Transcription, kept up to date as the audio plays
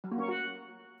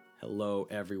Hello,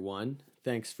 everyone.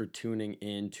 Thanks for tuning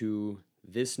in to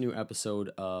this new episode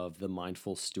of the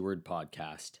Mindful Steward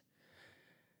podcast.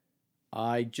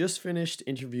 I just finished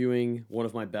interviewing one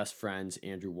of my best friends,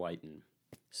 Andrew Wyton.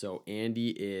 So,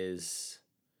 Andy is,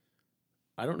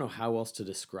 I don't know how else to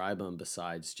describe him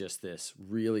besides just this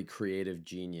really creative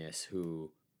genius who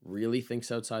really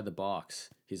thinks outside the box.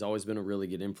 He's always been a really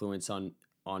good influence on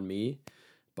me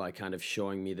by kind of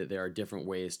showing me that there are different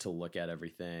ways to look at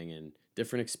everything and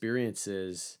different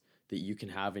experiences that you can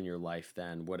have in your life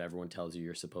than what everyone tells you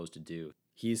you're supposed to do.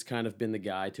 He's kind of been the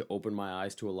guy to open my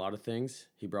eyes to a lot of things.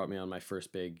 He brought me on my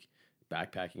first big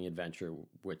backpacking adventure,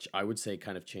 which I would say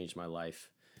kind of changed my life.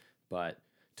 But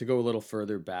to go a little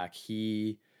further back,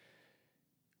 he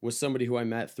was somebody who I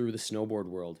met through the snowboard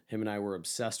world. Him and I were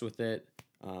obsessed with it.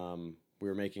 We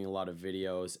were making a lot of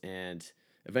videos, and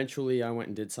eventually I went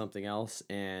and did something else,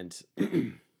 and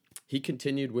he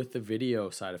continued with the video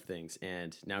side of things,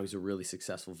 and now he's a really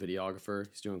successful videographer.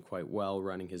 He's doing quite well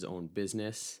running his own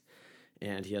business,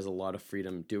 and he has a lot of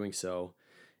freedom doing so.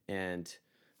 And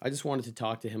I just wanted to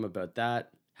talk to him about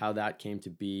that, how that came to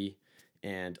be,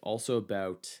 and also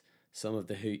about some of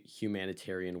the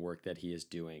humanitarian work that he is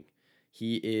doing.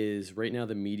 He is right now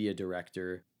the media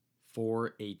director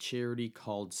for a charity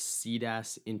called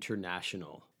CDAS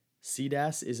International.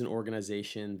 CDAS is an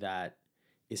organization that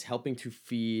is helping to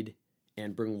feed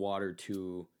and bring water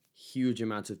to huge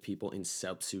amounts of people in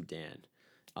South Sudan.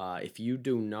 If you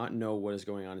do not know what is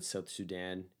going on in South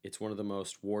Sudan, it's one of the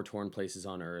most war-torn places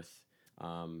on earth,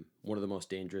 one of the most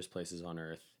dangerous places on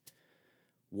earth,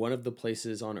 one of the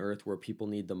places on earth where people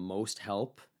need the most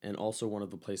help, and also one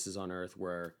of the places on earth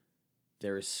where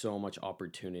there is so much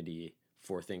opportunity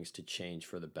for things to change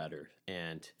for the better.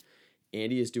 And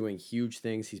Andy is doing huge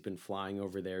things. He's been flying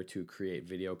over there to create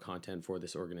video content for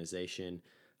this organization.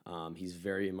 He's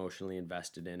very emotionally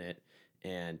invested in it.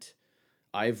 And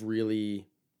I've really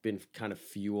been kind of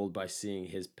fueled by seeing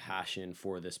his passion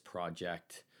for this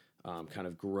project kind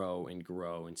of grow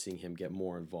and seeing him get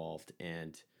more involved.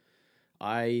 And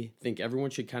I think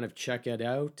everyone should kind of check it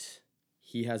out.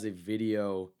 He has a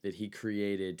video that he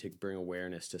created to bring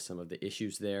awareness to some of the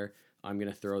issues there. I'm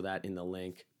going to throw that in the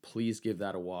link. Please give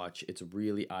that a watch. It's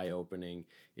really eye-opening.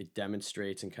 It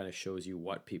demonstrates and kind of shows you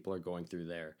what people are going through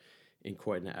there in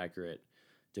quite an accurate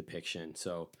depiction.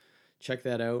 So check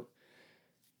that out.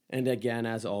 And again,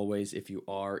 as always, if you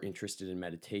are interested in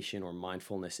meditation or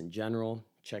mindfulness in general,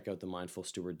 check out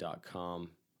themindfulsteward.com.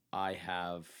 I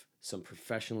have some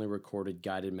professionally recorded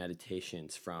guided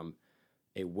meditations from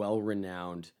a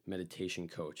well-renowned meditation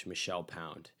coach, Michelle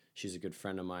Pound. She's a good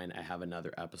friend of mine. I have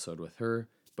another episode with her,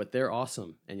 but they're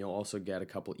awesome. And you'll also get a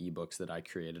couple ebooks that I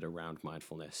created around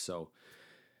mindfulness. So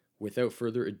without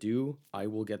further ado, I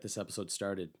will get this episode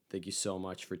started. Thank you so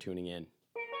much for tuning in.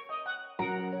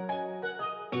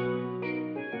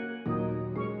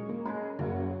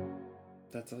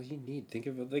 That's all you need. Think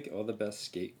of like all the best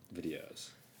skate videos.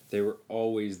 They were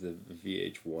always the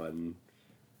VH1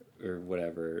 or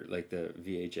whatever, like the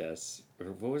VHS or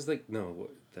what was like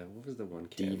what was the one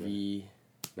camera? DV.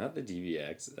 Not the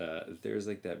DVX. There's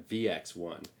like that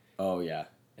VX1. Oh yeah.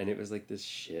 And it was like this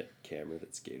shit camera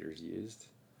that skaters used.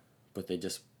 But they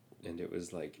just it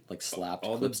was like slapped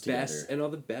all clips the best together. and all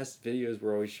the best videos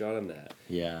were always shot on that.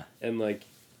 Yeah. And like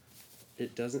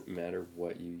it doesn't matter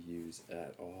what you use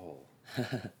at all.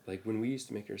 Like when we used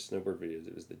to make our snowboard videos,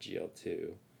 it was the GL2.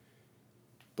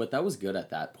 But that was good at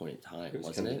that point in time,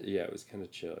 wasn't it? Yeah, it was kind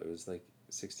of chill. It was like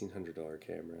 $1,600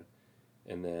 camera.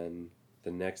 And then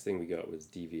the next thing we got was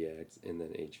DVX and then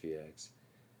HVX.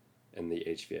 And the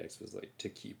HVX was like to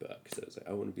keep up because I was like,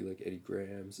 I want to be like Eddie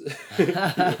Grams.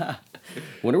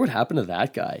 Wonder what happened to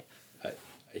that guy.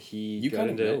 You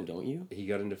kind of know, don't you? He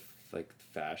got into like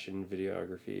fashion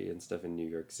videography and stuff in New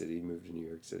York City, moved to New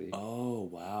York City. Oh,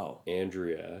 wow.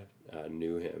 Andrea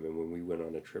knew him, and when we went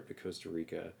on a trip to Costa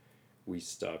Rica, we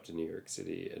stopped in New York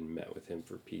City and met with him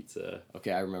for pizza.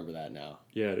 Okay, I remember that now.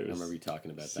 Yeah, it was I remember you talking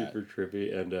about super that. Super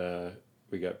trippy, and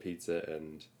we got pizza,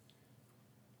 and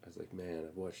I was like, man,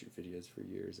 I've watched your videos for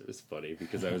years. It was funny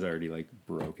because I was already like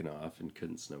broken off and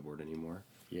couldn't snowboard anymore.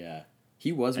 Yeah.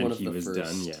 He was one of the first. He was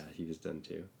done, yeah. He was done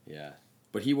too. Yeah.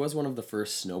 But he was one of the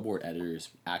first snowboard editors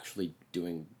actually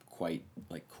doing quite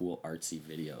like cool artsy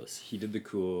videos. He did the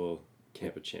cool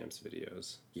Camp of Champs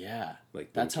videos. Yeah.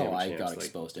 Like that's how I got like,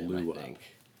 exposed to him, I think.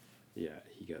 Yeah,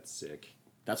 he got sick.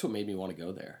 That's what made me want to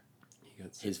go there. He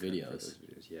got sick his videos.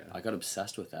 Yeah. I got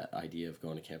obsessed with that idea of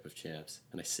going to Camp of Champs,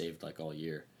 and I saved like all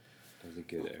year. That was a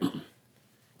good era.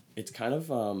 It's kind of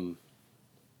what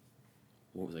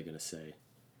was I going to say?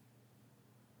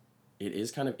 It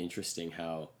is kind of interesting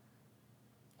how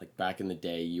like back in the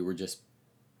day you were just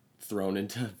thrown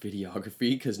into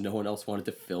videography because no one else wanted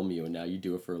to film you, and now you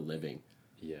do it for a living.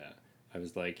 Yeah. I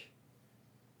was like,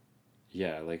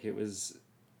 yeah, like it was,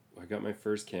 I got my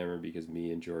first camera because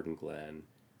me and Jordan Glenn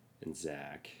and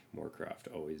Zach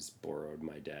Moorcroft always borrowed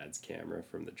my dad's camera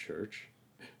from the church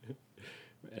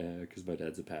because my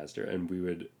dad's a pastor, and we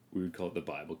would call it the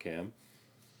Bible cam,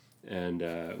 and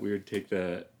we would take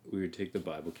the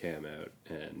Bible cam out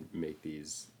and make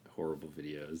these horrible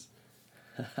videos,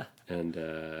 and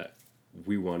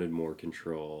we wanted more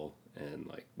control and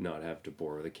like not have to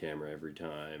borrow the camera every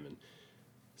time, and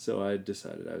so I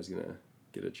decided I was gonna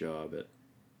get a job at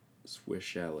Swiss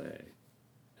Chalet,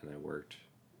 and I worked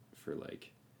for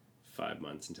like 5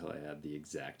 months until I had the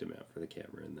exact amount for the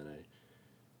camera, and then I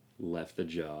left the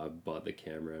job, bought the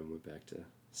camera, and went back to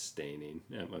staining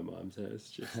at my mom's house,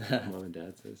 just mom and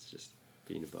dad's house, just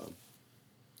being a bum.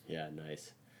 Yeah,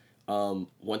 nice.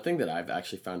 One thing that I've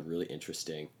actually found really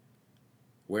interesting,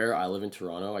 where I live in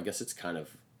Toronto, I guess it's kind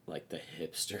of like the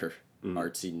hipster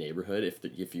artsy neighborhood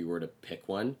if you were to pick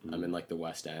one. I'm in like the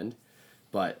West End,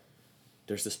 but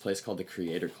there's this place called the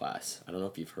Creator Class. I don't know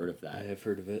if you've heard of that. I have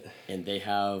heard of it. And they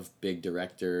have big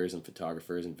directors and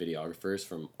photographers and videographers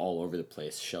from all over the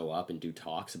place show up and do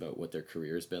talks about what their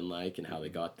career's been like and how they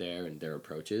got there and their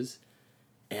approaches.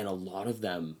 And a lot of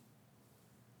them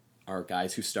are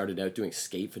guys who started out doing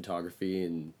skate photography,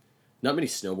 and not many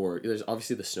snowboard. There's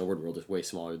obviously the snowboard world is way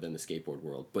smaller than the skateboard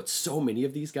world, but so many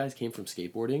of these guys came from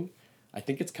skateboarding. I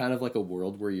think it's kind of like a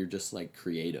world where you're just like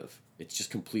creative. It's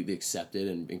just completely accepted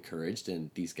and encouraged,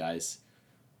 and these guys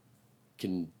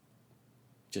can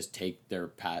just take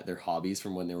their hobbies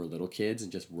from when they were little kids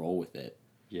and just roll with it.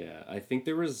 Yeah, I think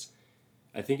skaters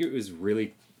and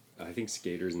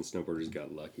snowboarders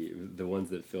got lucky, the ones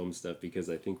that film stuff, because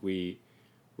I think we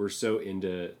were so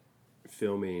into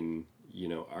filming, you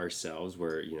know, ourselves,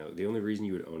 where, you know, the only reason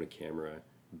you would own a camera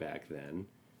back then,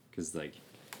 because like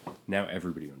now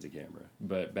everybody owns a camera,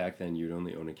 but back then you'd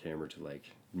only own a camera to like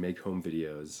make home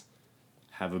videos,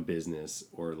 have a business,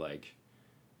 or like,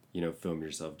 you know, film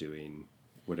yourself doing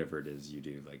whatever it is you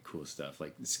do, like cool stuff.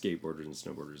 Like skateboarders and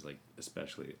snowboarders, like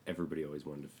especially, everybody always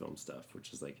wanted to film stuff,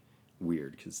 which is like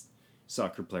weird because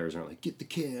soccer players aren't like, get the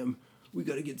cam, we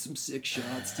got to get some sick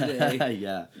shots today.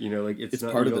 Yeah, you know, like it's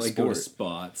not, part of the like sport. Go to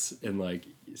spots and like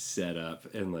set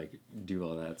up and like do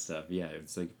all that stuff. Yeah,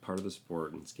 it's like part of the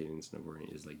sport, and skating and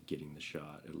snowboarding is like getting the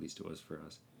shot. At least it was for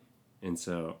us. And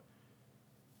so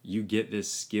you get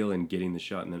this skill in getting the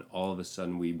shot, and then all of a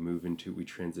sudden we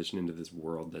transition into this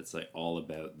world that's like all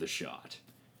about the shot.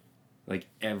 Like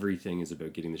everything is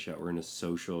about getting the shot. We're in a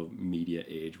social media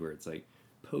age where it's like,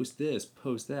 post this,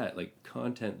 post that, like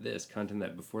content this, content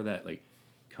that. Before that, like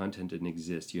content didn't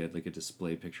exist. You had like a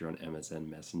display picture on MSN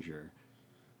Messenger.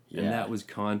 Yeah. And that was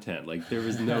content. Like there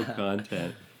was no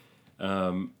content.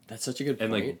 That's such a good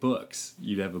point. And like books,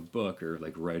 you'd have a book or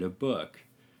like write a book.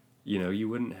 You know, you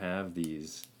wouldn't have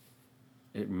these.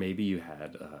 Maybe you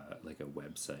had like a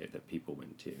website that people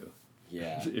went to.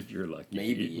 Yeah. If you're lucky.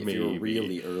 Maybe if you were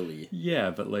really early.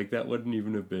 Yeah, but like that wouldn't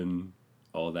even have been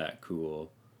all that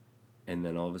cool. And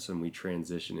then all of a sudden we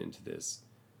transition into this,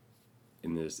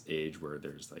 in this age where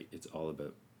there's like, it's all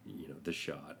about, you know, the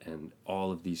shot, and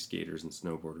all of these skaters and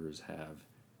snowboarders have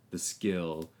the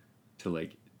skill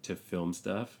to film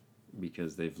stuff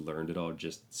because they've learned it all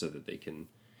just so that they can,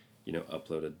 you know,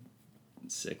 upload a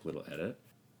sick little edit.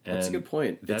 And that's a good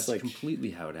point. That's like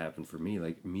completely how it happened for me.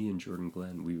 Like me and Jordan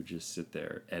Glenn, we would just sit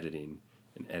there editing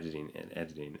and editing and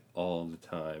editing all the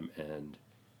time.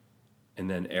 And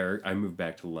then Eric, I moved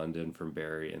back to London from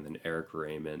Barrie, and then Eric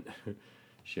Raymond,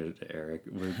 shout out to Eric,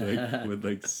 would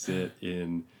like sit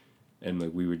in, and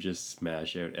like we would just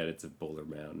smash out edits of Boulder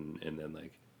Mountain, and then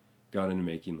like got into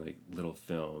making like little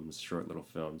films, short little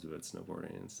films about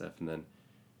snowboarding and stuff, and then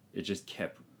it just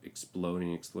kept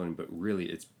exploding, but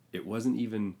really it wasn't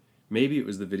even, maybe it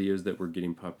was the videos that were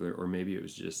getting popular, or maybe it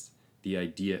was just the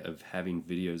idea of having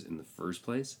videos in the first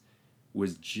place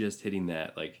was just hitting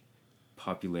that like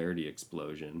popularity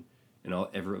explosion, and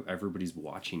everybody's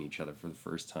watching each other for the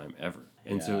first time ever.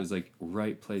 And so it was like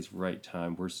right place, right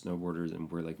time. We're snowboarders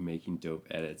and we're like making dope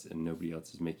edits, and nobody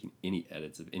else is making any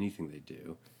edits of anything they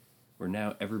do. Where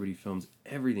now everybody films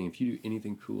everything. If you do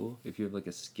anything cool, if you have like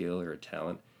a skill or a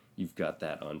talent, you've got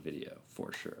that on video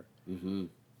for sure. Mm-hmm.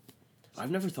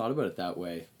 I've never thought about it that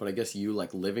way, but I guess you,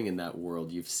 like living in that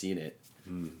world, you've seen it.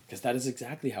 Because that is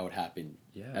exactly how it happened.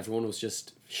 Yeah. Everyone was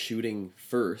just shooting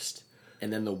first,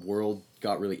 and then the world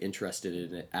got really interested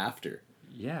in it after.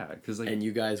 Yeah, because like... And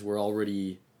you guys were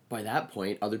already, by that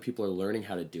point, other people are learning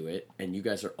how to do it, and you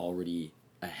guys are already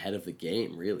ahead of the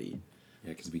game, really.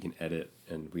 Yeah, because we can edit,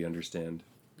 and we understand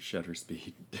shutter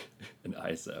speed and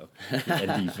ISO,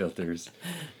 ND filters.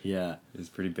 Yeah. It was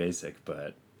pretty basic,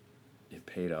 but it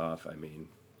paid off. I mean,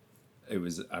 I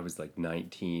was like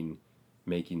 19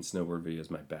 making snowboard videos.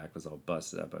 My back was all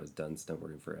busted up. I was done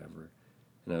snowboarding forever.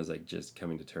 And I was like just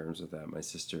coming to terms with that. My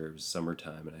sister, it was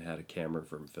summertime, and I had a camera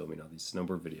from filming all these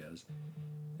snowboard videos.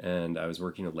 And I was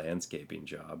working a landscaping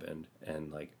job,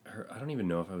 and like I don't even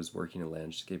know if I was working a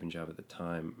landscaping job at the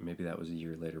time. Maybe that was a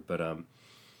year later. But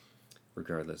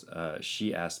regardless,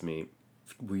 she asked me,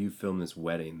 "Will you film this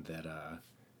wedding that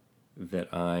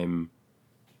I'm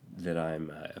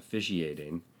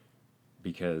officiating?"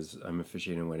 Because I'm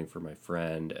officiating a wedding for my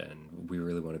friend, and we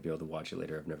really want to be able to watch it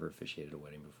later. I've never officiated a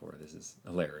wedding before. This is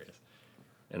hilarious.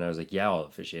 And I was like, yeah, I'll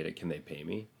officiate it. Can they pay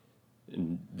me?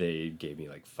 And they gave me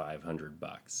like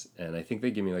 $500. And I think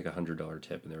they gave me like $100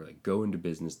 tip. And they were like, go into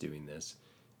business doing this.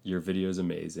 Your video is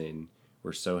amazing.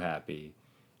 We're so happy.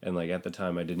 And like at the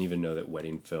time, I didn't even know that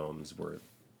wedding films were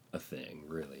a thing,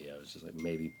 really. I was just like,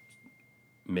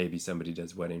 maybe somebody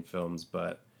does wedding films,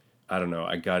 but I don't know.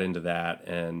 I got into that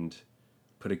and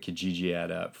put a Kijiji ad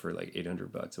up for like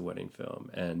 $800 a wedding film,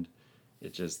 and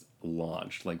it just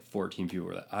launched. Like 14 people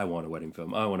were like, I want a wedding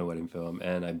film, I want a wedding film,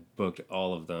 and I booked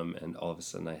all of them, and all of a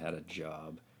sudden I had a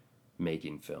job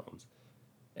making films.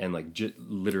 And like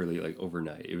literally like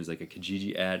overnight, it was like a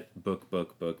Kijiji ad, book.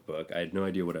 I had no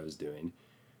idea what I was doing.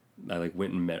 I like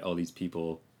went and met all these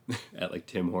people at like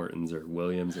Tim Hortons or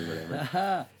Williams or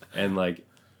whatever. And like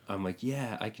I'm like,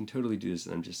 yeah, I can totally do this,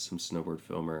 and I'm just some snowboard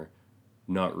filmer,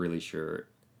 not really sure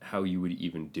how you would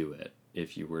even do it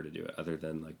if you were to do it, other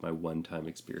than like my one-time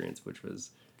experience, which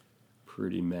was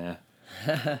pretty meh.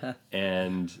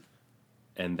 and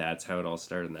that's how it all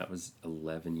started, and that was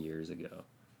 11 years ago.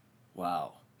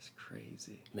 Wow. It's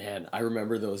crazy. Man, I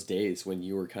remember those days when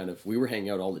you were we were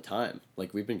hanging out all the time.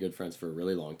 Like, we've been good friends for a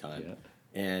really long time. Yeah.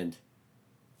 And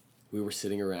we were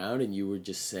sitting around, and you would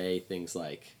just say things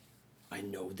like, I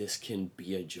know this can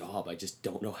be a job, I just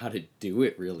don't know how to do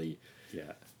it really.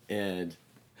 Yeah. And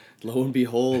lo and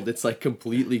behold, it's like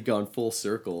completely gone full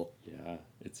circle. Yeah,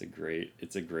 it's a great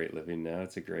living now.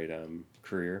 It's a great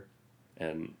career,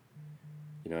 and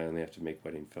I only have to make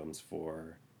wedding films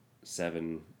for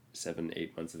 7,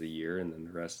 8 months of the year, and then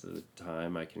the rest of the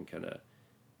time I can kind of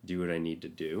do what I need to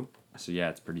do. So yeah,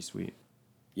 it's pretty sweet.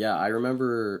 Yeah, I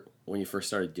remember when you first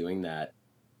started doing that,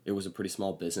 it was a pretty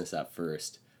small business at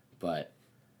first, but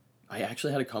I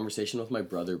actually had a conversation with my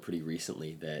brother pretty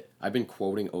recently that I've been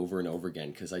quoting over and over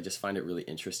again, because I just find it really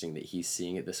interesting that he's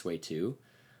seeing it this way too,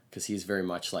 because he's very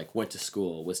much like went to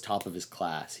school, was top of his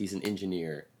class, he's an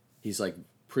engineer, he's like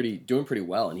doing pretty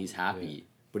well, and he's happy. Yeah.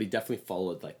 But he definitely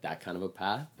followed like that kind of a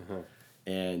path. Uh-huh.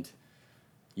 And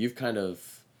you've kind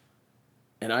of,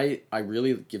 and I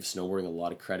really give snowboarding a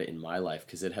lot of credit in my life,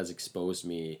 because it has exposed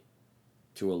me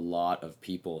to a lot of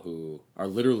people who are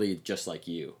literally just like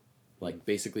you. Like,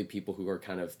 basically people who are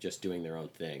kind of just doing their own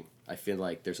thing. I feel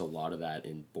like there's a lot of that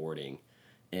in boarding.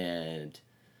 And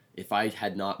if I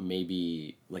had not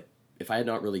really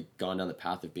gone down the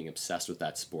path of being obsessed with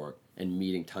that sport and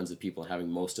meeting tons of people and having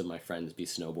most of my friends be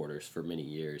snowboarders for many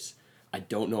years, I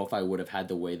don't know if I would have had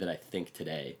the way that I think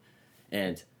today.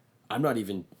 And I'm not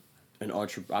even an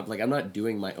entrepreneur. Like, I'm not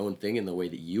doing my own thing in the way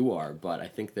that you are, but I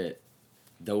think that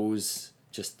those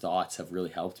just thoughts have really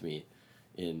helped me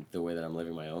in the way that I'm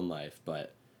living my own life.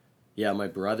 But yeah, my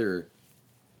brother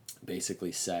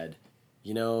basically said,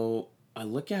 I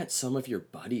look at some of your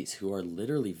buddies who are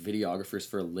literally videographers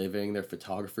for a living, they're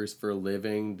photographers for a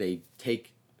living, they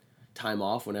take time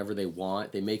off whenever they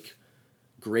want, they make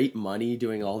great money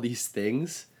doing all these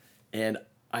things. And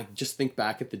I just think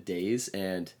back at the days,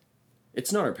 and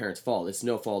it's not our parents' fault, it's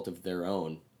no fault of their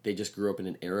own. They just grew up in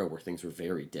an era where things were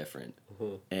very different.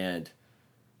 Mm-hmm. And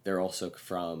they're also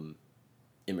from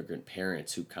immigrant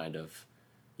parents who kind of,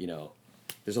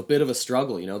 there's a bit of a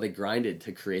struggle, they grinded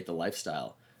to create the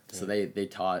lifestyle. Yeah. So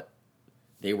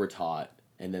they were taught,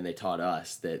 and then they taught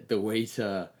us that the way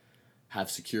to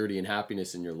have security and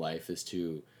happiness in your life is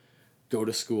to go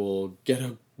to school, get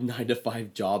a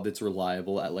 9-to-5 job that's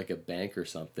reliable at like a bank or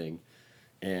something,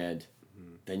 and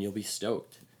then you'll be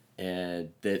stoked. And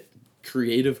that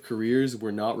creative careers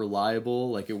were not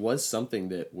reliable. Like, it was something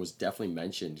that was definitely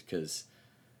mentioned, because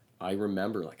I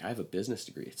remember, like, I have a business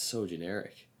degree. It's so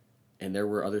generic. And there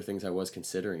were other things I was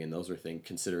considering, and those were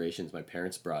considerations my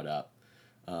parents brought up.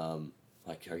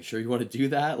 Like, are you sure you want to do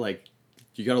that? Like,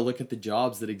 you got to look at the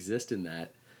jobs that exist in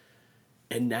that.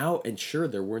 And sure,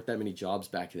 there weren't that many jobs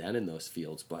back then in those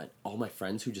fields, but all my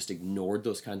friends who just ignored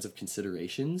those kinds of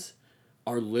considerations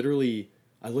are literally,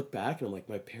 I look back and I'm like,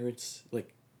 my parents,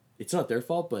 like, it's not their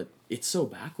fault, but it's so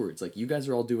backwards. Like, you guys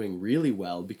are all doing really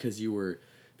well because you were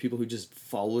people who just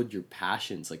followed your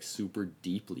passions like super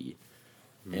deeply.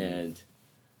 And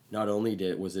not only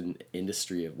was it an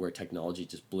industry of where technology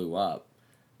just blew up,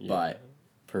 but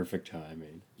perfect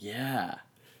timing. Yeah.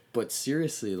 But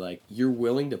seriously, like, you're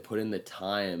willing to put in the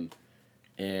time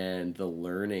and the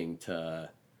learning to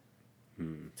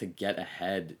get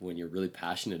ahead when you're really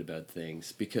passionate about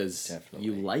things because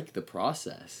you like the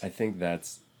process. I think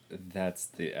that's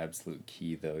the absolute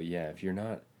key, though. Yeah, if you're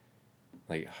not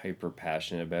like hyper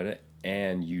passionate about it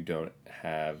and you don't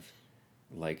have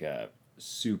like a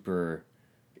super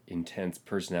intense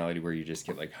personality where you just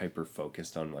get like hyper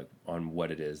focused on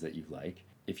what it is that you like.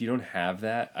 If you don't have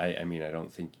that, I mean, I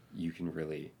don't think you can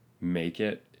really make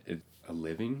it a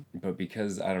living. But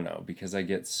because I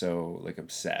get so like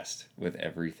obsessed with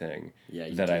everything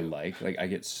that I like I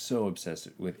get so obsessed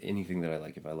with anything that I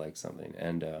like if I like something.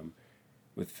 And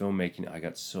with filmmaking, I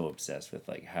got so obsessed with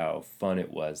like how fun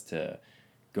it was to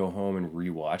go home and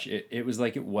rewatch it. It was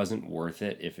like it wasn't worth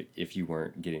it if you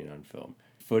weren't getting it on film.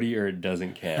 Footy or it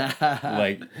doesn't count.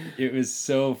 Like, it was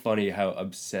so funny how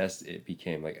obsessed it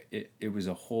became. Like, it was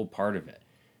a whole part of it.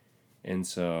 And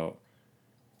so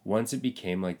once it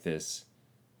became like this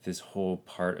whole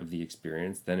part of the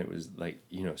experience, then it was like,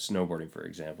 you know, snowboarding, for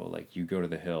example. Like, you go to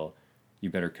the hill, you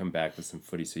better come back with some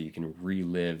footy so you can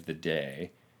relive the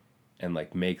day and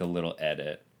like make a little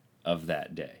edit of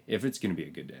that day. If it's going to be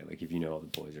a good day, like if you know all the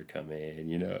boys are coming,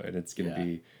 you know, and it's going to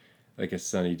be like a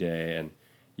sunny day, and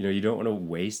you know, you don't want to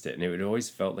waste it. And it would always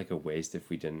felt like a waste if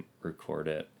we didn't record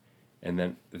it. And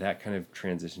then that kind of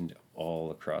transitioned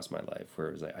all across my life where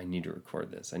it was like, I need to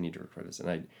record this. And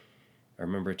I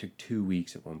remember it took 2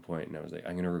 weeks at one point, and I was like,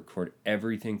 I'm going to record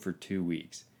everything for 2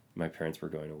 weeks. My parents were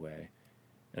going away,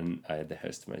 and I had the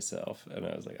house to myself, and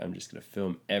I was like, I'm just going to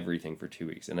film everything for 2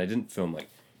 weeks. And I didn't film like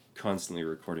constantly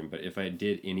recording, but if I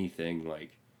did anything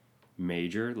like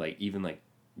major, like even like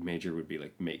major would be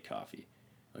like make coffee.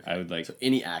 Okay. I would like so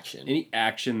any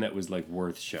action that was like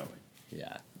worth showing.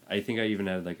 Yeah. I think I even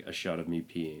had like a shot of me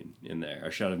peeing in there,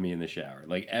 a shot of me in the shower.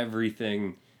 Like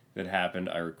everything that happened,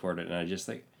 I recorded, and I just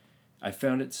like, I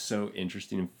found it so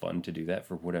interesting and fun to do that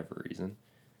for whatever reason.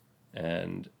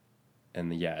 And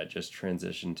yeah, it just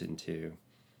transitioned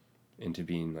into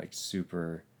being like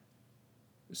super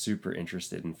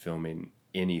interested in filming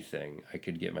anything I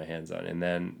could get my hands on. And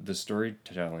then the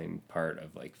storytelling part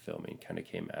of like filming kind of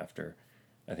came after.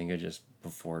 I think I just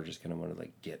kind of wanted to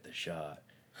like get the shot.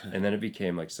 And then it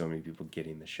became like so many people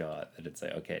getting the shot that it's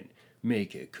like, okay,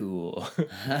 make it cool.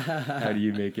 How do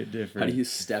you make it different? How do you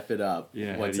step it up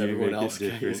once everyone else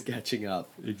is catching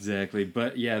up? Exactly.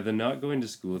 But yeah, the not going to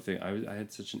school thing, I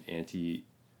had such an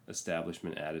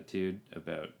anti-establishment attitude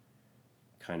about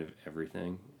kind of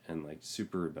everything and like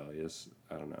super rebellious.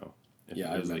 I don't know.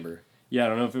 I remember. I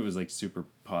don't know if it was like super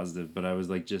positive, but I was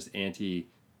like just anti,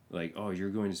 like, oh, you're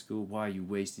going to school, why are you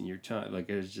wasting your time? Like,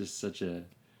 I was just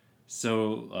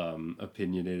so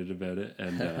opinionated about it.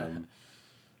 And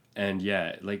and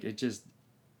yeah, like it just,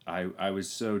 I was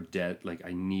so like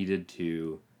I needed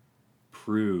to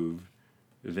prove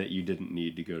that you didn't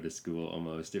need to go to school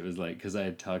almost. It was like, because I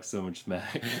had talked so much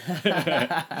smack.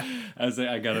 I was like,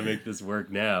 I gotta make this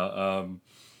work now.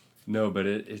 No, but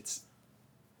it's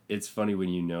funny when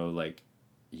you know, like,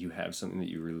 you have something that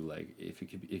you really like.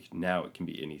 If now it can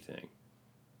be anything,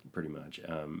 pretty much.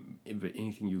 But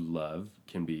anything you love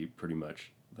can be pretty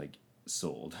much like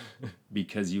sold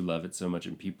because you love it so much,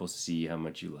 and people see how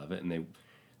much you love it, and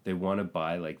they want to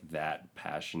buy like that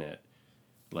passionate,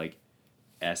 like,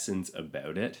 essence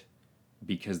about it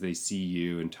because they see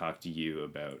you and talk to you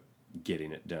about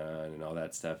getting it done and all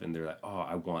that stuff, and they're like, oh,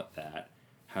 I want that.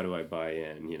 How do I buy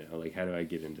in? You know, like, how do I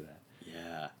get into that?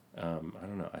 Yeah. I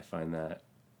don't know. I find that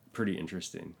pretty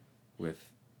interesting with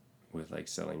like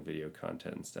selling video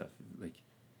content and stuff. Like,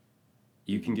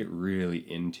 you can get really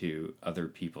into other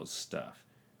people's stuff,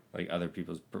 like other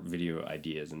people's video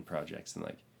ideas and projects, and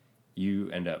like you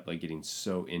end up like getting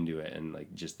so into it and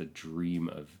like just the dream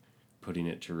of putting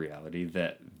it to reality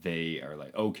that they are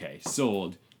like, okay,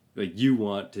 sold. Like, you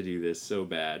want to do this so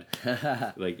bad.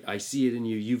 Like, I see it in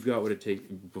you. You've got what it takes.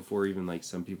 Before even like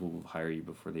some people will hire you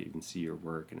before they even see your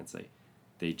work, and it's like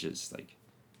they just like,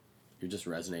 you're just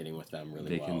resonating with them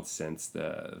really well. They can sense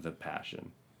the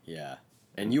passion. Yeah.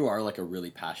 And you are like a really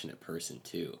passionate person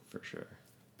too. For sure.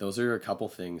 Those are a couple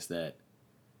things that,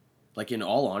 like, in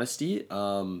all honesty,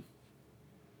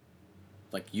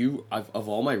 like, of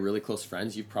all my really close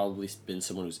friends, you've probably been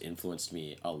someone who's influenced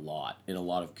me a lot in a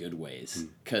lot of good ways.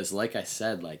 Because, like I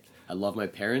said, like, I love my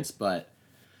parents, but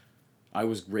I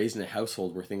was raised in a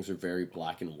household where things were very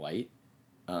black and white.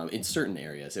 In certain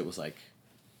areas, it was like,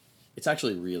 it's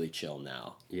actually really chill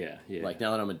now. Yeah, yeah. Like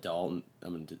now that I'm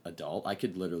an adult, I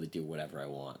could literally do whatever I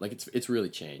want. Like it's really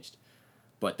changed.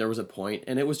 But there was a point,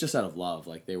 and it was just out of love.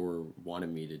 Like they wanted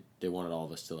all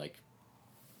of us to like,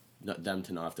 them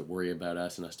to not have to worry about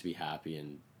us and us to be happy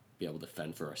and be able to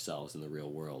fend for ourselves in the real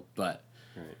world. But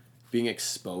right. being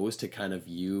exposed to kind of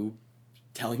you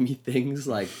telling me things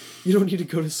like, you don't need to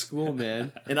go to school,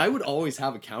 man. And I would always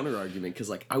have a counter argument because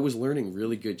like I was learning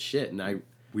really good shit, and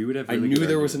we would have I really knew good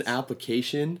there was an arguments.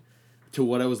 application to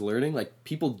what I was learning. Like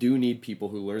people do need people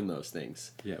who learn those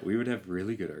things. Yeah, we would have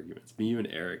really good arguments. Me, you, and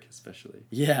Eric especially.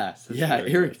 Yeah, Such yeah,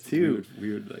 good Eric arguments. too.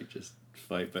 We would like just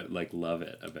fight, but like love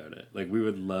it about it. Like we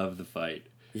would love the fight.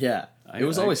 Yeah, it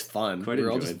was always fun. quite We were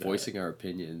all enjoyed just that. voicing our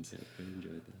opinions. Yeah, I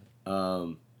enjoyed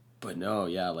that. But no,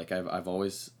 yeah, like I've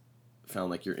always found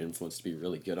like your influence to be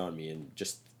really good on me, and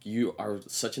just you are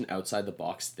such an outside the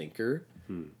box thinker,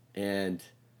 and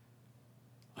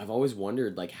I've always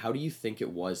wondered like how do you think it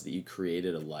was that you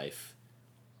created a life?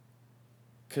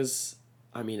 Because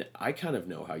I mean, I kind of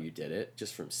know how you did it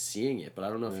just from seeing it, but I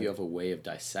don't know if you have a way of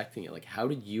dissecting it. Like, how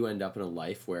did you end up in a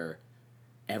life where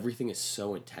everything is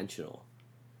so intentional?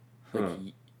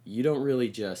 Like, you don't really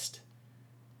just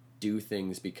do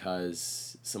things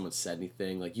because someone said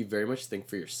anything. Like, you very much think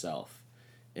for yourself.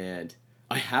 And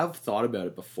I have thought about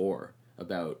it before,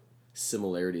 about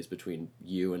similarities between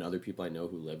you and other people I know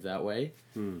who live that way.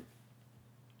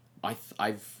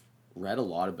 I've read a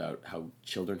lot about how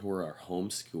children who are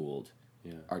homeschooled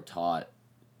are taught,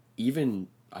 even,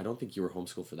 I don't think you were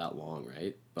homeschooled for that long,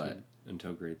 right? But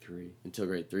until grade 3. Until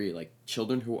grade 3, like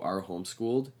children who are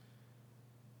homeschooled,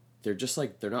 they're just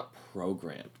like, they're not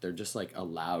programmed. They're just like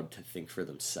allowed to think for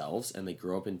themselves, and they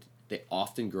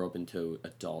often grow up into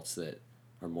adults that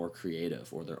are more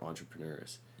creative, or they're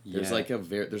entrepreneurs. There's like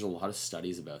there's a lot of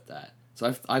studies about that.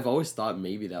 So I've always thought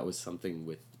maybe that was something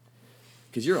with,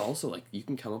 because you're also like, you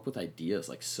can come up with ideas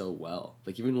like so well,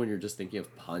 like even when you're just thinking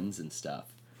of puns and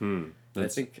stuff. I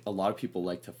think a lot of people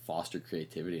like to foster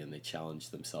creativity, and they challenge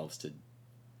themselves to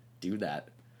do that,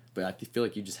 but I feel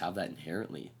like you just have that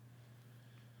inherently.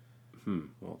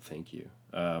 Well, thank you.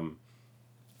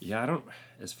 Yeah, I don't,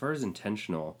 as far as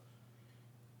intentional,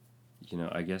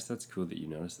 I guess that's cool that you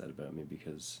noticed that about me,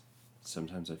 because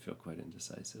sometimes I feel quite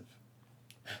indecisive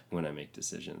when I make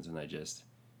decisions, and I just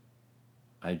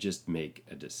make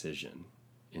a decision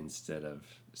instead of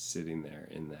sitting there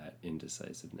in that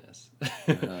indecisiveness.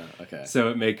 Okay. So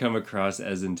it may come across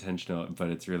as intentional, but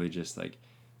it's really just like,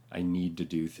 I need to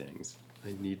do things.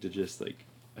 I need to just like,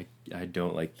 I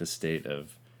don't like the state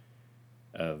of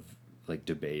like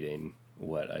debating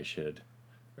what I should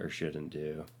or shouldn't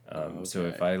do. So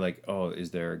if I like,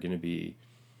 is there going to be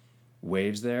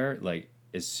waves there? Like,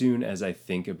 as soon as I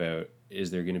think about,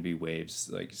 is there going to be waves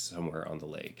like somewhere on the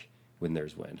lake when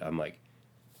there's wind, I'm like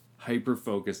hyper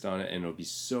focused on it, and it'll be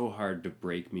so hard to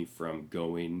break me from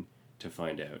going to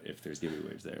find out if there's going to be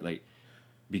waves there. Like,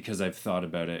 because I've thought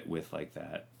about it with like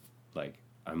that, like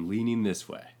I'm leaning this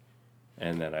way,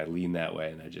 and then I lean that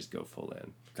way, and I just go full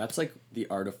in. That's like the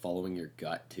art of following your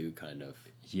gut too, kind of.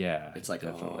 Yeah, it's like,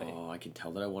 definitely. I can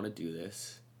tell that I want to do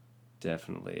this.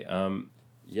 Definitely.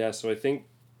 Yeah, so I think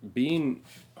being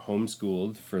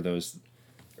homeschooled for those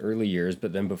early years,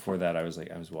 but then before that I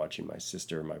was watching my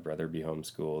sister and my brother be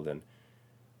homeschooled, and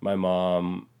my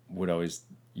mom would always,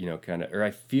 kind of, or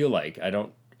I feel like, I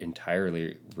don't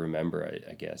entirely remember,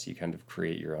 I guess you kind of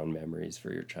create your own memories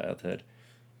for your childhood.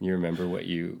 You remember what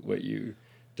you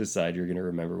decide you're going to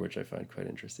remember, which I find quite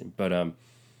interesting.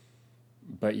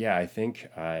 But yeah, I think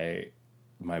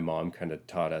my mom kind of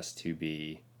taught us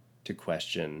to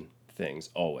question things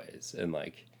always. And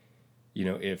like,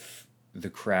 if the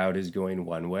crowd is going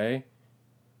one way,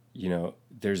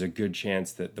 there's a good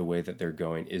chance that the way that they're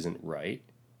going isn't right,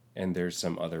 and there's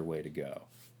some other way to go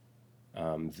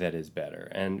that is better.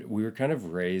 And we were kind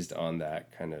of raised on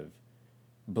that kind of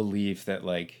belief that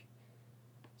like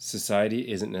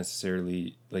society isn't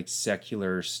necessarily like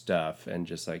secular stuff, and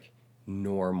just like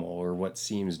normal, or what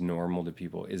seems normal to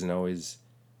people, isn't always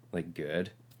like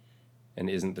good and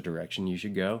isn't the direction you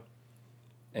should go.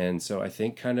 And so I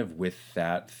think kind of with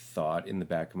that thought in the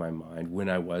back of my mind, when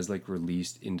I was like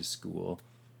released into school,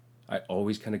 I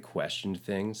always kind of questioned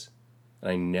things,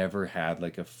 and I never had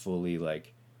like a fully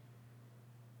like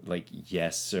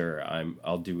yes sir,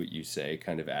 I'll do what you say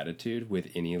kind of attitude with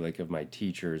any like of my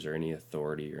teachers or any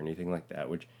authority or anything like that,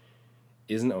 which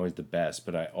isn't always the best.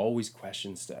 But I always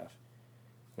questioned stuff,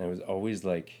 and I was always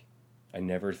like, I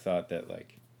never thought that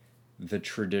like the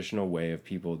traditional way of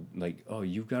people like, oh,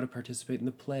 you've got to participate in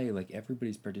the play, like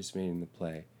everybody's participating in the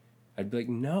play. I'd be like,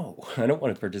 no, I don't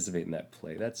want to participate in that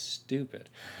play, that's stupid.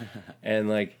 And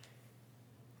like,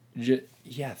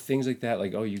 yeah, things like that.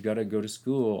 Like, oh, you got to go to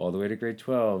school all the way to grade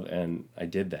 12. And I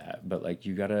did that. But, like,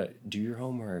 you got to do your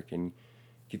homework and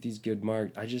get these good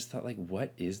marks. I just thought, like,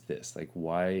 what is this? Like,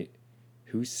 why?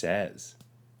 Who says?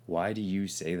 Why do you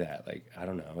say that? Like, I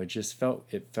don't know.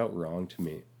 It felt wrong to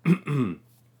me.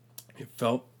 It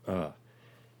felt,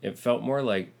 it felt more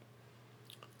like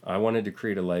I wanted to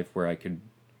create a life where I could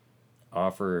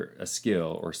offer a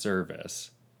skill or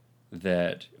service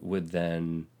that would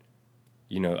then,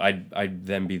 I'd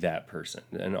then be that person.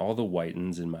 And all the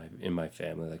Wytons in my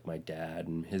family, like my dad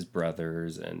and his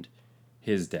brothers and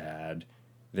his dad,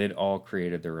 they'd all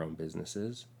created their own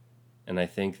businesses. And I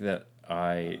think that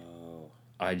I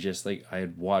just like I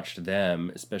had watched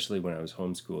them, especially when I was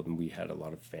homeschooled and we had a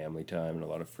lot of family time and a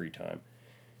lot of free time.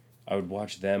 I would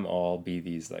watch them all be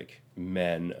these like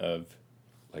men of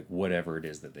like whatever it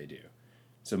is that they do.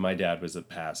 So my dad was a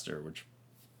pastor, which,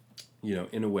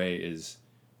 in a way is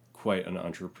quite an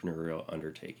entrepreneurial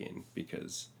undertaking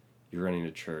because you're running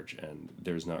a church and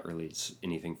there's not really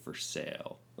anything for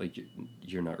sale. Like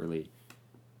you're not really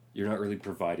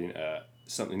providing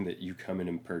something that you come in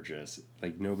and purchase.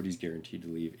 Like nobody's guaranteed to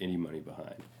leave any money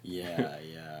behind. Yeah,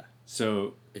 yeah.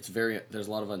 So there's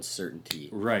a lot of uncertainty.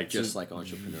 Right. Just so like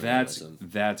entrepreneurialism.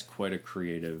 That's quite a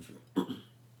creative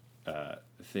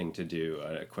thing to do,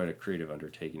 quite a creative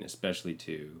undertaking, especially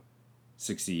to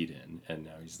succeed in. And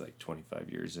now he's like 25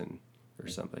 years in or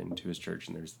something to his church,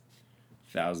 and there's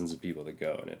thousands of people that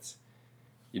go, and it's,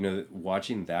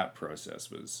 watching that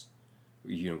process was,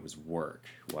 was work.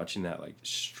 Watching that like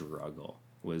struggle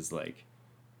was like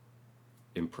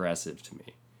impressive to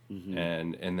me. Mm-hmm.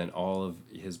 And then all of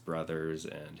his brothers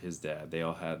and his dad, they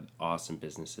all had awesome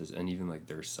businesses, and even like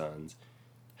their sons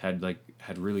had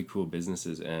really cool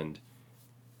businesses, and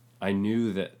I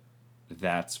knew that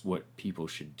that's what people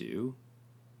should do.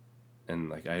 And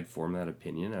like I had formed that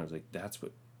opinion. I was like, that's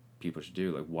what people should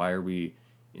do. Like, why are we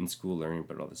in school learning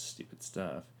about all this stupid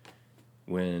stuff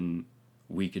when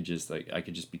we could just I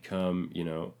could just become,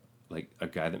 like a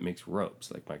guy that makes ropes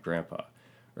like my grandpa,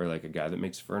 or like a guy that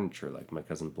makes furniture like my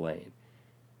cousin Blaine.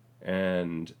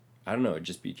 And I don't know, it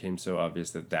just became so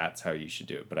obvious that that's how you should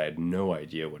do it. But I had no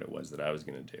idea what it was that I was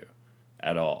going to do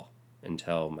at all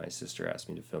until my sister asked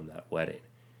me to film that wedding.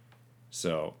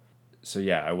 So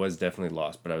yeah, I was definitely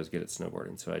lost, but I was good at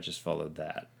snowboarding. So I just followed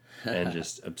that and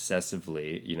just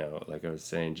obsessively, like I was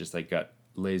saying, just like got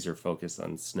laser focused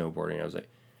on snowboarding. I was like,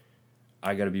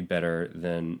 I got to be better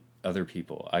than other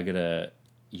people. I got to,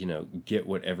 get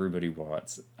what everybody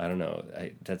wants. I don't know.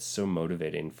 That's so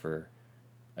motivating for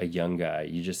a young guy.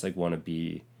 You just like want to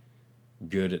be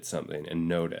good at something and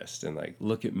noticed and like,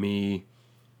 look at me.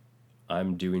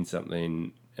 I'm doing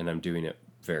something and I'm doing it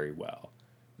very well.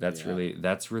 That's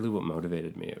really what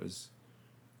motivated me. It was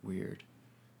weird.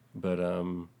 But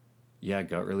I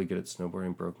got really good at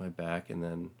snowboarding, broke my back, and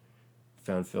then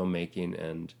found filmmaking.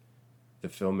 And the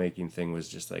filmmaking thing was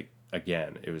just like,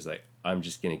 again, it was like, I'm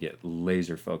just going to get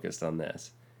laser focused on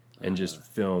this and just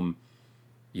film,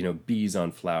 bees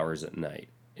on flowers at night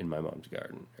in my mom's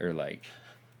garden, or like,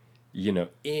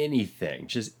 anything,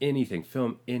 just anything,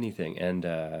 film anything.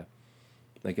 And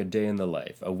like a day in the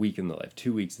life, a week in the life,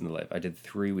 2 weeks in the life. I did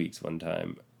 3 weeks one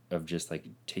time of just like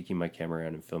taking my camera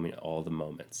around and filming all the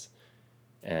moments.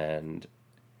 And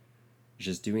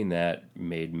just doing that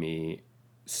made me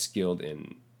skilled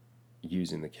in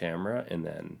using the camera, and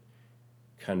then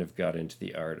kind of got into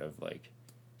the art of like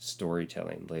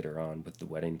storytelling later on with the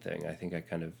wedding thing. I think I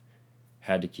kind of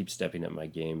had to keep stepping up my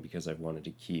game because I wanted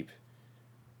to keep,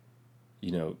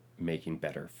 making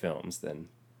better films than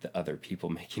the other people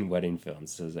making wedding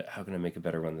films. So that, how can I make a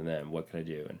better one than them? What could I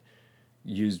do? And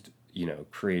used,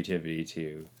 creativity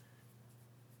to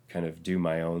kind of do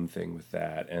my own thing with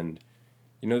that. And,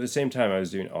 at the same time I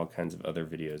was doing all kinds of other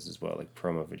videos as well, like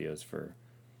promo videos for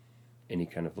any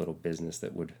kind of little business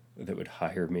that would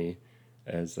hire me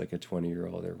as like a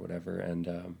 20-year-old or whatever. And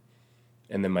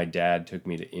then my dad took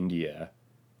me to India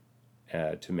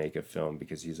to make a film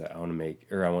because he's like, I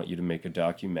want you to make a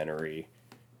documentary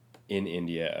in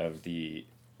India of the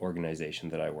organization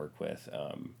that I work with,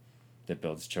 that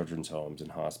builds children's homes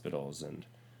and hospitals and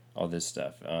all this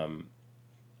stuff.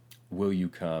 Will you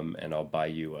come and I'll buy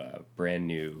you a brand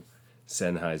new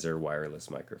Sennheiser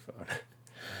wireless microphone.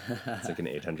 It's like an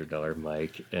 $800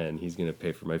 mic, and he's going to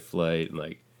pay for my flight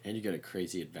and you got a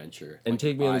crazy adventure and like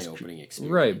take me on this eye-opening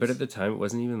experience. Right, but at the time it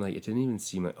didn't even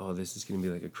seem like, oh, this is going to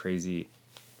be like a crazy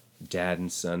dad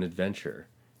and son adventure.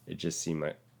 It just seemed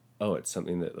like, oh, it's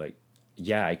something that like,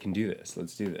 yeah, I can do this.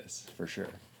 Let's do this for sure.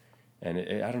 And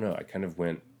I don't know, I kind of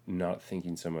went not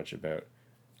thinking so much about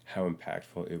how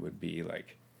impactful it would be,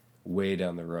 like way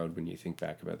down the road when you think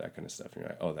back about that kind of stuff, and you're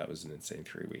like, oh, that was an insane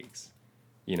 3 weeks.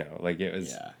 You know, like it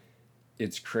was. Yeah.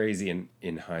 It's crazy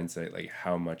in hindsight, like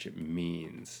how much it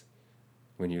means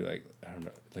when you like, I don't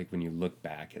know, like when you look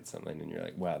back at something and you're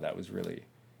like, wow, that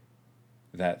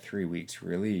 3 weeks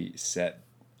really set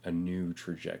a new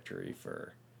trajectory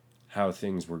for how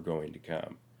things were going to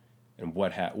come, and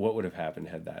what would have happened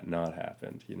had that not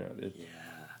happened. You know, Yeah.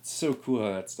 it's so cool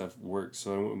how that stuff works.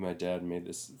 So I went with my dad and made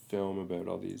this film about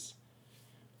all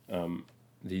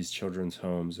these children's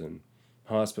homes and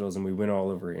hospitals, and we went all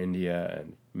over India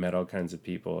and met all kinds of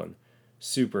people, and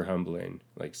super humbling,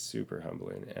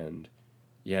 and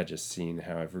yeah, just seeing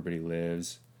how everybody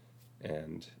lives,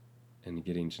 and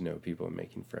getting to know people and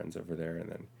making friends over there, and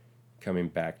then coming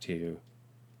back to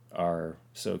our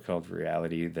so-called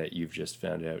reality that you've just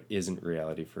found out isn't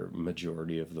reality for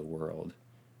majority of the world.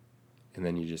 And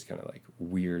then you just kind of like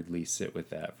weirdly sit with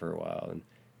that for a while and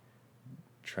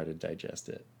try to digest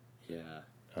it. Yeah.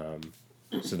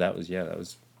 So that was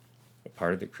a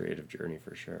part of the creative journey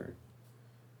for sure.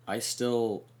 I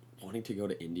still wanting to go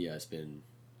to India has been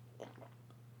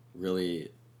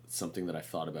really something that I've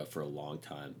thought about for a long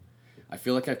time. I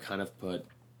feel like I've kind of put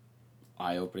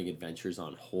eye-opening adventures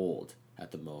on hold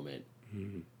at the moment,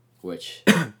 which,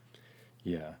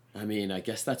 Yeah. I mean, I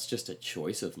guess that's just a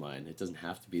choice of mine. It doesn't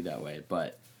have to be that way,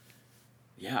 but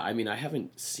yeah, I mean, I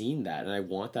haven't seen that, and I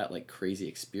want that like crazy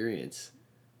experience.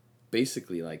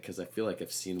 Basically, like, because I feel like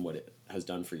I've seen what it has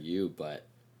done for you, but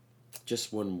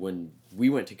just when we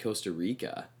went to Costa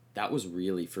Rica, that was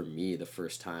really for me the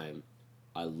first time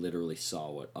I literally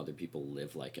saw what other people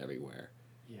live like everywhere.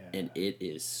 Yeah. And it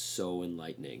is so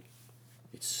enlightening.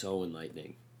 It's so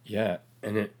enlightening. Yeah,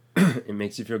 and it it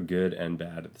makes you feel good and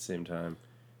bad at the same time.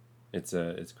 It's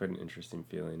quite an interesting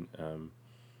feeling.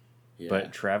 Yeah.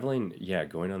 But traveling, yeah,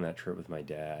 going on that trip with my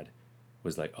dad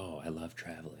was like, oh, I love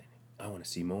traveling. I want to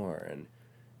see more, and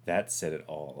that set it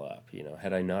all up. You know,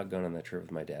 had I not gone on that trip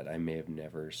with my dad, I may have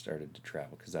never started to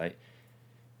travel, because I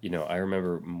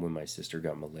remember when my sister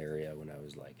got malaria when I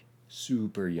was like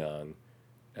super young,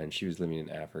 and she was living in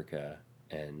Africa,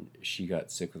 and she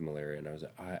got sick with malaria, and I was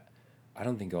like, I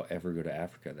don't think I'll ever go to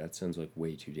Africa. That sounds like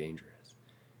way too dangerous.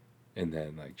 And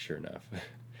then, like, sure enough,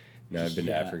 now I've been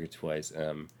to Africa twice,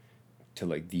 to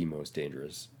like the most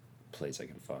dangerous place I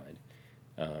can find.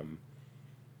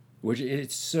 Which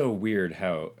it's so weird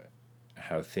how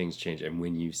things change, and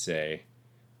when you say,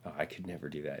 oh, I could never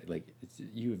do that, like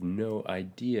you have no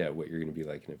idea what you're going to be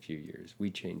like in a few years.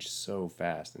 We change so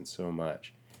fast and so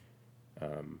much.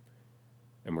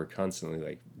 And we're constantly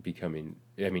like becoming,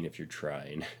 I mean, if you're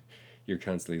trying, you're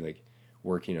constantly like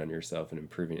working on yourself and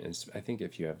improving. And I think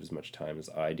if you have as much time as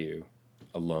I do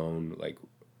alone, like,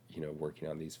 you know, working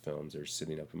on these films or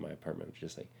sitting up in my apartment,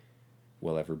 just like,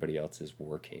 well, everybody else is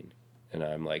working. And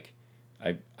I'm like,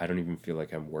 I don't even feel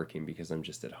like I'm working, because I'm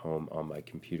just at home on my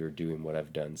computer doing what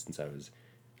I've done since I was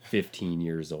 15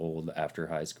 years old after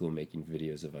high school, making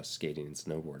videos of us skating and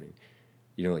snowboarding.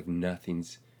 You know, like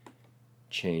nothing's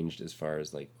changed as far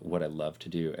as like what I love to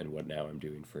do and what now I'm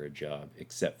doing for a job,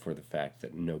 except for the fact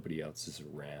that nobody else is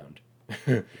around.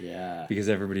 Yeah. Because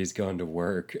everybody's gone to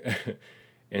work.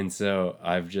 And so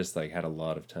I've just like had a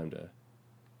lot of time to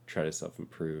try to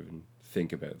self-improve and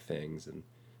think about things and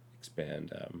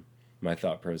expand my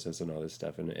thought process and all this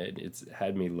stuff. And it's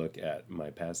had me look at my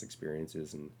past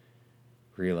experiences and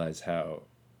realize how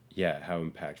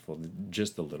impactful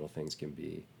just the little things can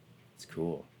be. It's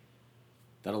cool.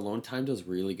 That alone time does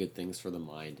really good things for the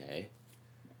mind, eh?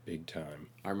 Big time.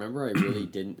 I remember I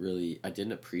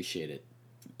didn't appreciate it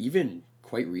even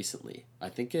quite recently. I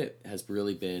think it has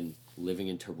really been living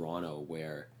in Toronto,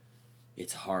 where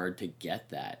it's hard to get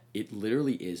that. It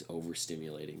literally is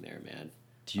overstimulating there, man.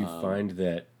 Do you find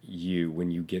that when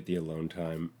you get the alone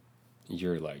time,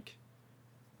 you're like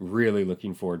really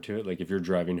looking forward to it? Like if you're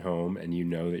driving home and you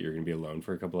know that you're going to be alone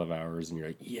for a couple of hours and you're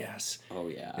like, yes. Oh,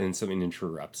 yeah. And then something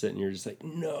interrupts it and you're just like,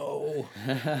 no.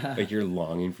 Like you're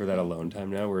longing for that alone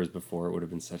time now, whereas before it would have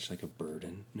been such like a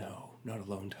burden. No, not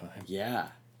alone time. Yeah.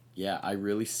 Yeah, I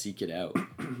really seek it out.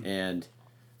 And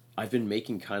I've been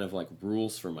making kind of like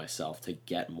rules for myself to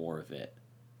get more of it.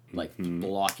 Like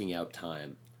blocking out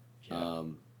time. Yeah.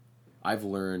 I've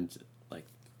learned like,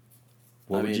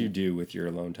 what would you do with your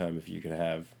alone time if you could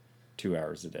have 2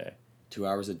 hours a day? 2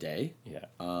 hours a day? Yeah.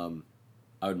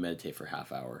 I would meditate for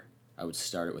half hour. I would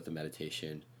start it with a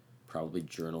meditation, probably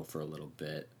journal for a little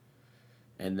bit,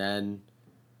 and then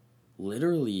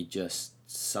literally just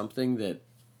some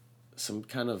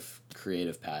kind of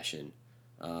creative passion.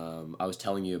 I was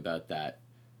telling you about that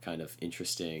kind of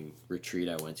interesting retreat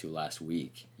I went to last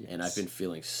week. Yes. And I've been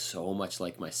feeling so much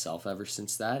like myself ever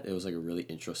since that. It was like a really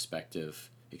introspective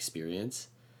experience.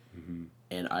 Mm-hmm.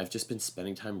 And I've just been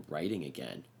spending time writing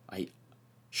again.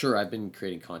 I've been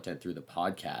creating content through the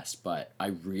podcast, but I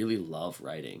really love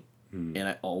writing. Mm. And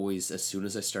I always, as soon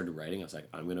as I started writing, I was like,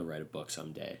 I'm going to write a book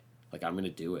someday. Like, I'm going to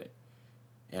do it.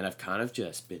 And I've kind of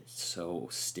just been so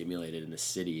stimulated in the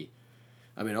city.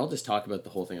 I mean, I'll just talk about the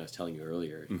whole thing I was telling you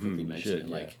earlier. Quickly mention it.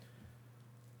 Yeah. Like,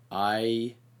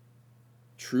 I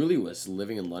truly was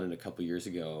living in London a couple years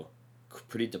ago,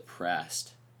 pretty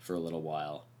depressed for a little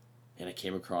while. And I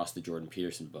came across the Jordan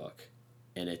Peterson book.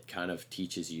 And it kind of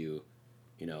teaches you,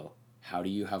 how do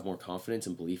you have more confidence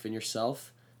and belief in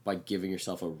yourself? By giving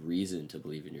yourself a reason to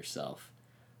believe in yourself.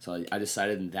 So I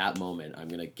decided in that moment, I'm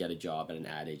going to get a job at an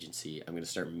ad agency. I'm going to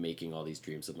start making all these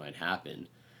dreams of mine happen.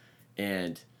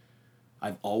 And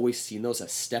I've always seen those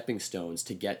as stepping stones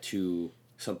to get to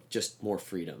some just more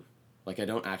freedom. Like, I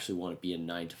don't actually want to be a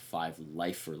 9-to-5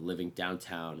 lifer living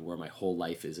downtown where my whole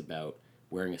life is about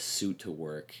wearing a suit to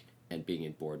work and being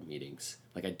in board meetings.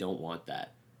 Like, I don't want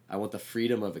that. I want the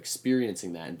freedom of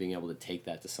experiencing that and being able to take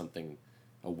that to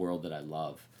a world that I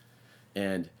love.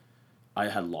 And I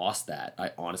had lost that.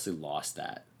 I honestly lost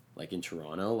that. Like, in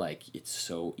Toronto, like, it's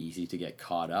so easy to get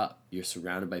caught up. You're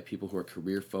surrounded by people who are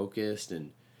career focused,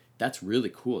 and that's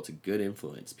really cool. It's a good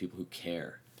influence, people who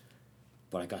care.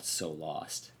 But I got so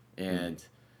lost. And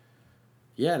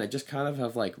and I just kind of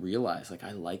have like realized, like,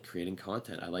 I like creating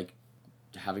content. I like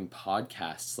having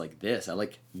podcasts like this. I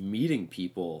like meeting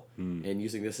people and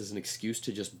using this as an excuse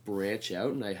to just branch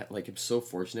out. And I am so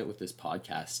fortunate with this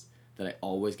podcast that I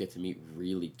always get to meet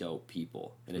really dope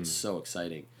people. And it's so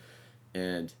exciting.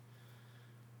 And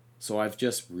so I've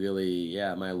just really,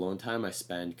 my alone time I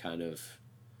spend kind of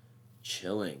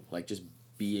chilling, like just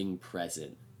being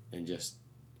present and just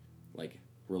like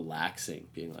relaxing,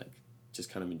 being like just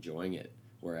kind of enjoying it.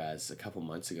 Whereas a couple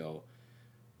months ago,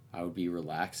 I would be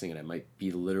relaxing and I might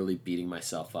be literally beating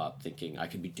myself up thinking I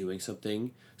could be doing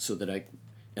something so that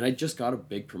and I just got a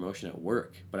big promotion at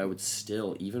work, but I would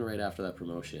still, even right after that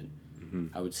promotion,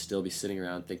 I would still be sitting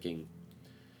around thinking,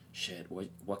 shit,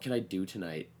 what can I do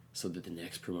tonight so that the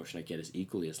next promotion I get is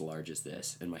equally as large as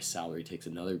this and my salary takes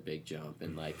another big jump.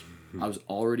 And like, I was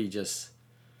already just,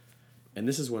 and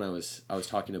this is when I was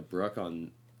talking to Brooke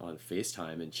on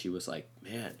FaceTime, and she was like,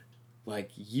 man,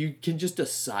 like, you can just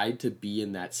decide to be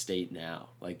in that state now.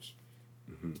 Like,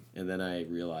 and then I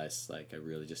realized, like, I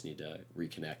really just need to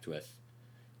reconnect with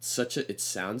it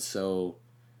sounds so,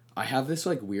 I have this,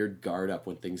 like, weird guard up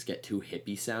when things get too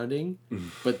hippie sounding,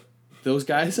 but those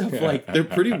guys have, like, they're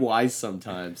pretty wise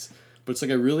sometimes, but it's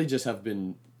like I really just have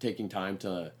been taking time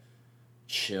to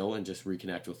chill and just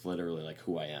reconnect with literally, like,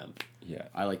 who I am. Yeah.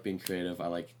 I like being creative. I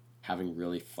like having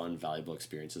really fun, valuable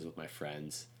experiences with my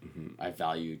friends. I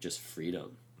value just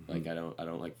freedom. Like, I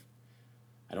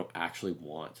don't actually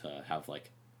want to have, like,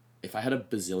 if I had $1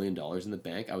 bazillion in the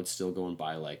bank, I would still go and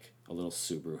buy, like, a little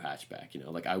Subaru hatchback,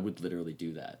 like, I would literally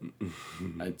do that.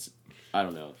 I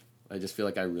don't know. I just feel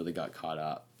like I really got caught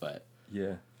up, but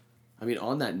yeah. I mean,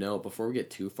 on that note, before we get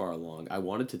too far along, I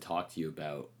wanted to talk to you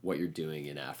about what you're doing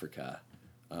in Africa.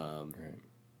 Right.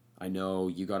 I know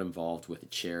you got involved with a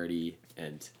charity,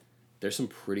 and there's some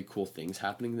pretty cool things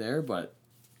happening there, but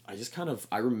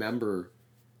I remember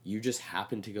you just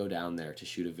happened to go down there to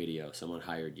shoot a video. Someone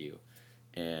hired you,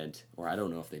 or I don't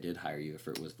know if they did hire you, if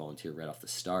it was volunteer right off the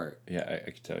start. Yeah,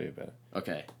 I could tell you about it.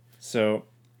 Okay. So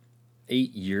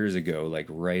 8 years ago, like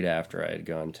right after I had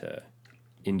gone to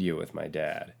India with my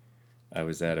dad, I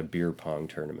was at a beer pong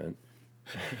tournament,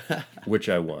 which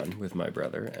I won with my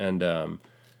brother, and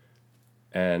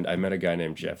I met a guy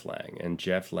named Jeff Lang, and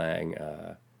Jeff Lang,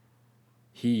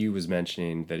 he was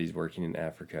mentioning that he's working in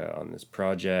Africa on this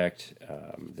project,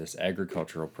 this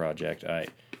agricultural project. I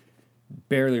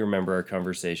barely remember our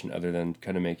conversation other than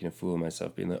kind of making a fool of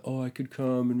myself, being like, oh, I could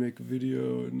come and make a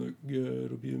video, and like, yeah,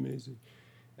 it'll be amazing.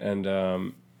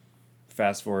 And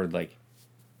fast forward, like,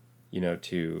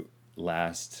 to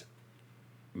last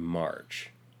March,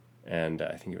 and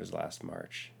I think it was last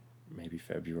March, maybe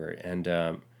February, and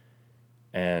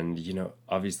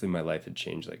obviously my life had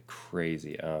changed like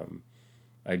crazy.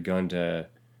 I'd gone to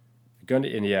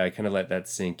India. I kind of let that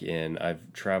sink in.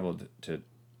 I've traveled to,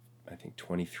 I think,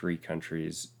 23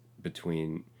 countries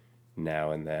between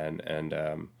now and then, and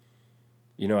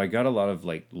I got a lot of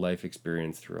like life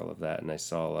experience through all of that, and I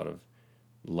saw a lot of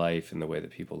life and the way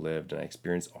that people lived, and I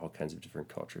experienced all kinds of different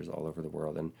cultures all over the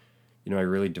world, and I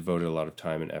really devoted a lot of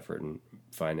time and effort and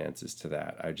finances to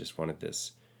that. I just wanted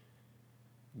this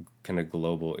kind of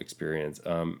global experience.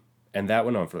 And that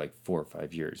went on for like 4 or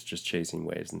 5 years, just chasing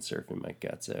waves and surfing my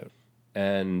guts out.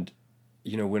 And,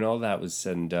 when all that was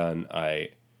said and done, I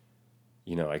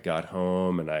got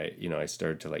home and I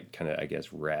started to like kind of, I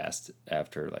guess, rest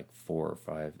after like 4 or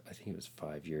 5, I think it was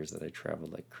 5 years that I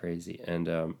traveled like crazy.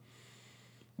 And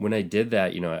when I did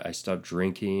that, I stopped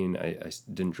drinking. I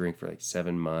didn't drink for like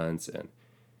 7 months. And,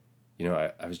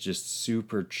 I was just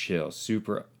super chill,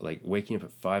 super like waking up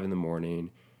at 5 in the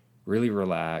morning, really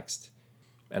relaxed.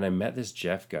 And I met this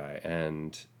Jeff guy,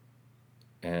 and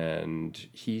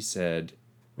he said,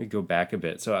 let me go back a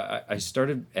bit. So I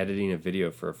started editing a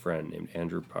video for a friend named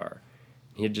Andrew Parr.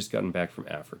 He had just gotten back from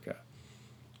Africa.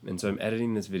 And so I'm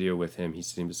editing this video with him. He's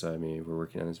sitting beside me. We're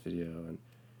working on this video. And,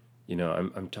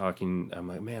 I'm talking. I'm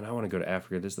like, man, I want to go to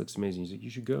Africa. This looks amazing. He's like, you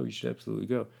should go. You should absolutely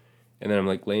go. And then I'm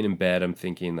like laying in bed. I'm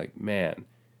thinking like, man,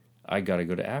 I got to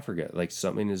go to Africa. Like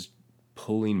something is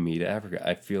pulling me to Africa.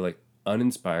 I feel like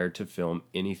uninspired to film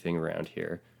anything around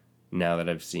here now that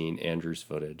I've seen Andrew's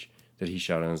footage that he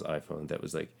shot on his iPhone that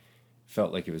was like,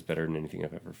 felt like it was better than anything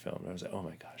I've ever filmed. I was like, oh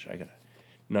my gosh, I gotta,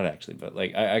 not actually, but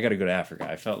like, I gotta go to Africa.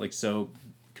 I felt like so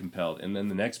compelled. And then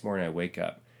the next morning I wake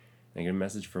up and I get a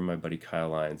message from my buddy Kyle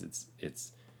Lyons.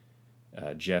 It's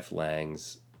Jeff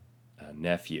Lang's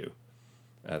nephew,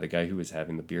 the guy who was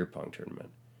having the beer pong tournament.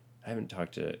 I haven't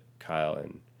talked to Kyle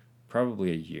in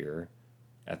probably a year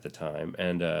at the time.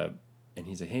 And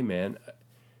he's like, hey man,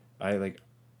 I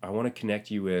want to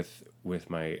connect you with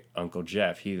my uncle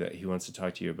Jeff. He wants to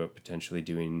talk to you about potentially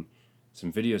doing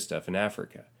some video stuff in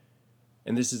Africa.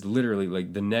 And this is literally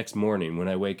like the next morning when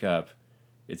I wake up.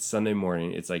 It's Sunday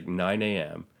morning. It's like 9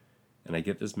 a.m. And I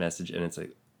get this message and it's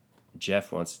like,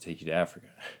 Jeff wants to take you to Africa.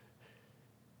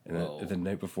 And then the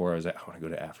night before I was like, I want to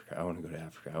go to Africa. I want to go to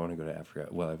Africa. I want to go to Africa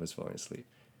while I was falling asleep.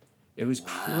 It was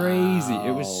crazy.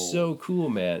 It was so cool,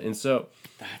 man. And so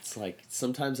that's like,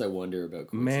 sometimes I wonder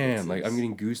about man, coincidences. like I'm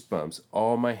getting goosebumps.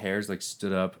 All my hairs like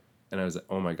stood up and I was like,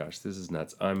 oh my gosh, this is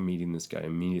nuts. I'm meeting this guy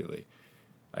immediately.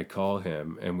 I call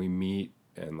him and we meet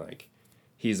and like,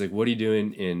 he's like, what are you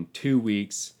doing in 2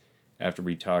 weeks? After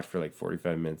we talked for like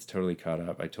 45 minutes, totally caught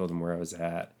up. I told him where I was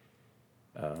at,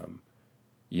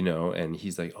 and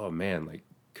he's like, oh man, like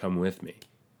come with me.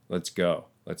 Let's go.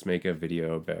 Let's make a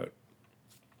video about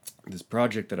this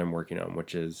project that I'm working on,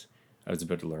 which is, I was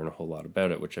about to learn a whole lot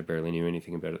about it, which I barely knew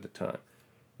anything about at the time.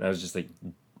 And I was just like,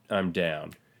 I'm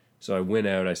down. So I went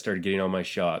out, I started getting all my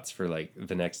shots for like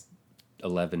the next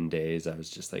 11 days. I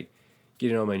was just like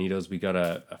getting all my needles. We got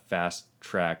a fast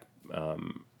track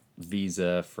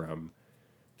visa from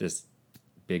this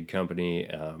big company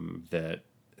that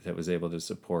was able to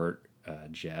support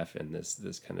Jeff in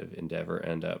this kind of endeavor.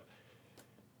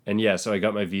 And yeah, so I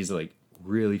got my visa like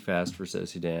really fast for South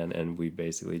Sudan, and we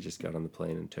basically just got on the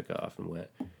plane and took off and went.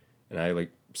 And I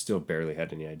like still barely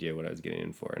had any idea what I was getting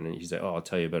in for. And then he's like, "Oh, I'll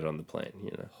tell you about it on the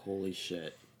plane." Holy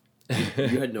shit!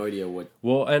 You had no idea what.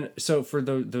 Well, and so for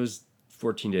those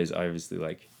 14 days, I obviously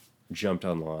like jumped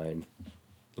online,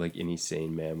 like any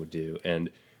sane man would do,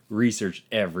 and researched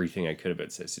everything I could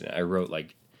about South Sudan. I wrote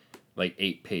like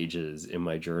 8 pages in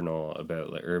my journal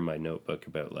about or in my notebook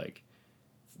about like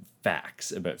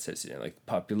facts about South Sudan, like the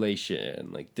population,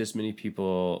 like this many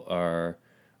people are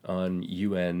on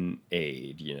UN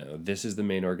aid, this is the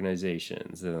main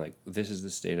organizations, and like this is the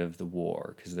state of the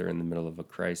war because they're in the middle of a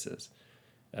crisis,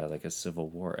 like a civil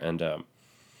war, and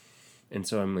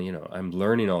so I'm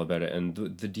learning all about it, and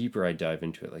the deeper I dive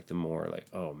into it, like the more like,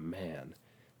 oh man,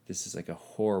 this is like a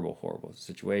horrible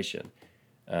situation,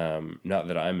 not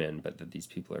that I'm in, but that these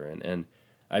people are in, and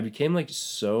I became like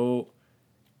so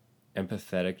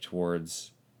empathetic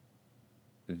towards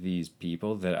these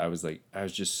people that I was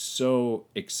just so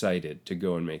excited to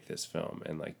go and make this film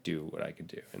and like do what I could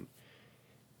do. And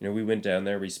we went down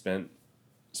there, we spent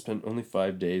only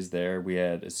 5 days there. We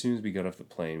had, as soon as we got off the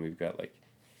plane, we've got like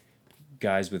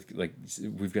guys with like,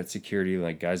 we've got security,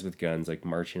 like guys with guns like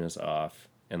marching us off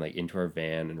and like into our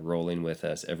van and rolling with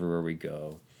us everywhere we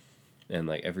go. And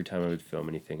like every time I would film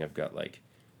anything, I've got like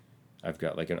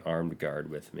an armed guard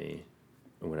with me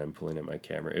when I'm pulling out my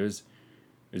camera. It was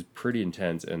pretty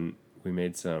intense, and we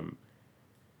made some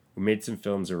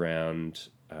films around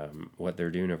what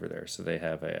they're doing over there. So they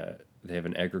have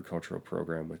an agricultural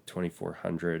program with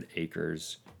 2,400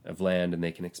 acres of land, and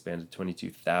they can expand to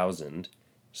 22,000.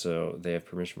 So they have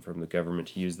permission from the government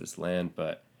to use this land,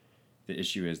 but the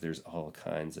issue is there's all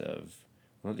kinds of,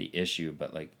 not the issue,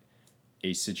 but like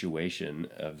a situation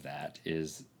of that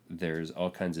is there's all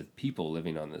kinds of people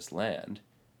living on this land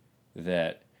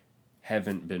that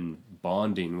haven't been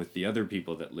bonding with the other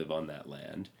people that live on that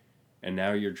land, and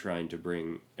now you're trying to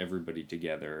bring everybody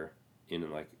together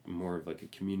in like more of like a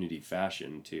community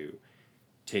fashion to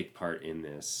take part in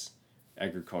this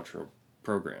agricultural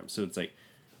program. So it's like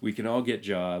we can all get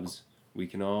jobs, we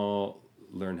can all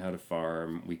learn how to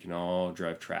farm, we can all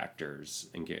drive tractors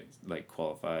and get like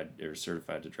qualified or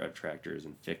certified to drive tractors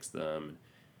and fix them.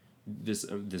 This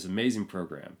amazing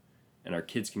program, and our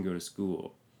kids can go to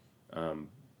school,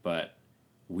 but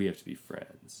we have to be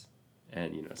friends,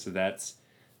 and so that's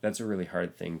a really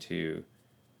hard thing to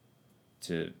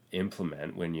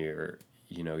implement when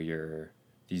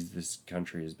this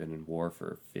country has been in war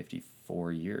for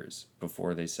 54 years.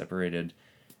 Before they separated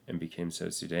and became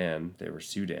South Sudan, they were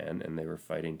Sudan, and they were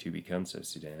fighting to become South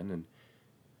Sudan, and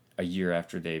a year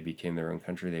after they became their own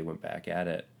country, they went back at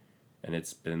it, and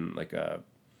it's been like a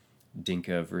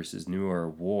Dinka versus Nuer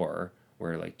war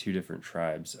where like two different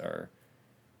tribes are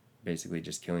basically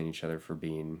just killing each other for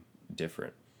being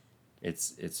different.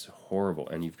 It's horrible,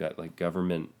 and you've got like not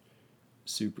government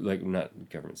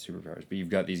superpowers, but you've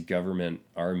got these government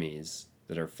armies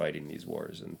that are fighting these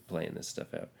wars and playing this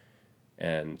stuff out,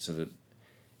 and so that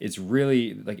it's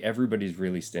really like everybody's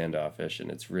really standoffish,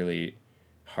 and it's really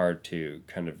hard to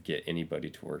kind of get anybody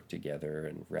to work together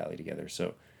and rally together.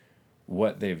 So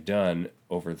what they've done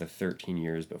over the 13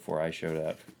 years before I showed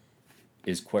up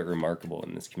is quite remarkable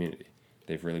in this community.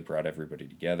 They've really brought everybody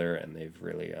together, and they've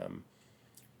really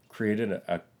created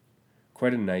a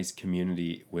quite a nice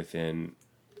community within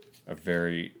a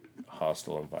very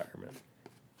hostile environment.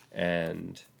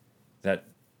 And that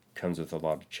comes with a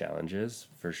lot of challenges,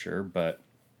 for sure, but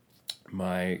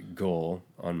my goal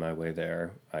on my way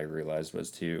there, I realized,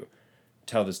 was to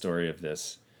tell the story of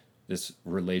this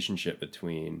relationship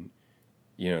between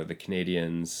the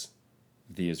Canadians,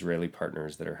 the Israeli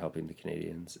partners that are helping the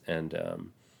Canadians, and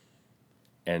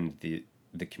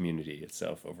the community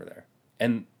itself over there.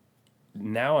 And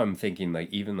now I'm thinking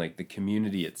like even like the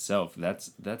community itself,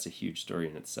 that's a huge story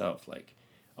in itself. Like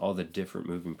all the different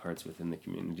moving parts within the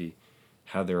community,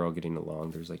 how they're all getting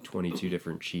along. There's like 22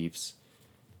 different chiefs.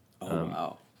 Oh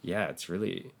wow. Yeah, it's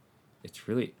really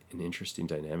an interesting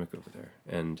dynamic over there.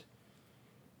 And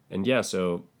yeah,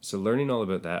 so learning all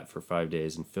about that for 5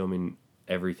 days and filming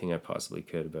everything I possibly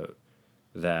could about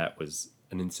that was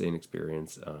an insane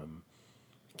experience.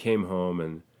 Came home,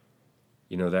 and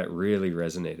that really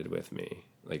resonated with me.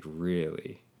 Like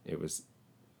really, it was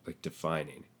like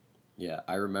defining. Yeah,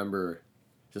 I remember.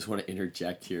 Just want to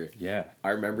interject here. Yeah, I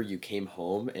remember you came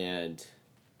home, and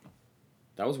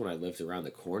that was when I lived around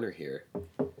the corner here,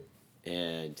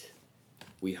 and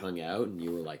we hung out, and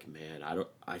you were like, man,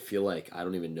 I feel like I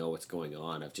don't even know what's going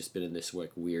on. I've just been in this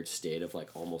like weird state of like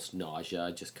almost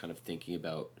nausea, just kind of thinking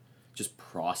about just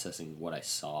processing what I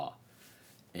saw.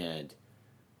 And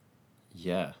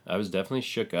yeah, I was definitely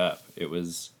shook up. It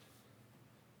was,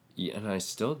 yeah, and I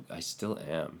still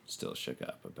am shook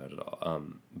up about it all.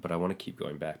 But I want to keep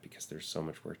going back because there's so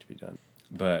much work to be done.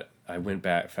 But I went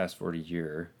back, fast forward a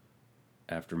year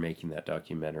after making that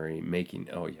documentary,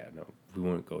 we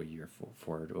won't go a year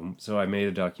forward. So I made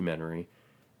a documentary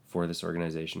for this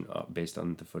organization based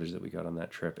on the footage that we got on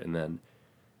that trip, and then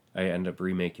I ended up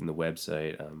remaking the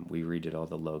website. We redid all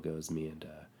the logos, me and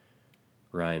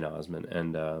Ryan Osman,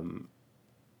 and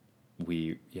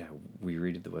we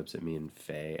redid the website, me and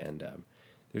Faye, and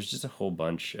there's just a whole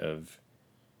bunch of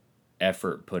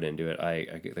effort put into it. I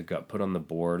got put on the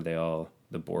board.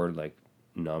 The board like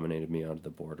nominated me onto the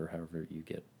board, or however you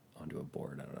get onto a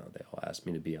board. I don't know. They all asked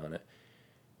me to be on it,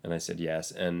 and I said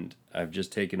yes. And I've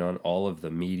just taken on all of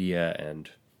the media and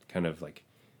kind of like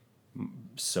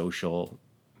social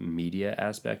media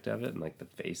aspect of it and like the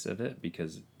face of it,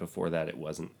 because before that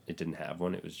it didn't have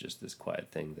one. It was just this quiet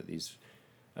thing that these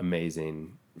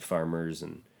amazing farmers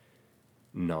and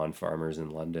non-farmers in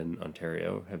London,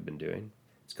 Ontario have been doing.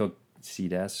 It's called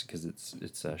CDAS because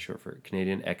it's short for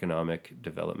Canadian Economic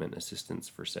Development Assistance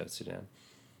for South Sudan.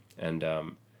 And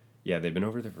they've been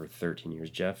over there for 13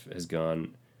 years. Jeff has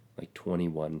gone like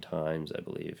 21 times, I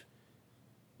believe.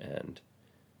 And,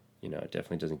 it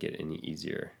definitely doesn't get any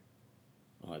easier.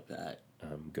 Oh, I bet.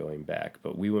 Going back.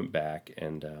 But we went back,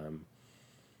 and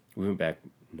we went back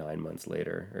 9 months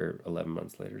later, or 11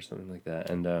 months later, something like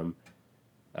that. And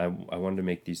I wanted to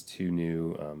make these two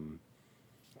new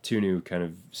kind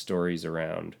of stories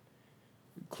around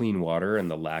clean water and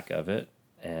the lack of it,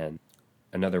 and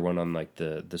another one on like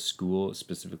the school,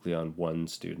 specifically on one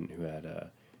student who had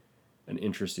an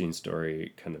interesting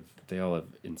story. Kind of, they all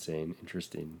have insane,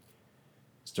 interesting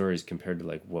stories compared to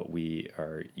like what we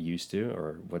are used to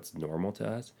or what's normal to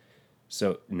us.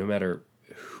 So no matter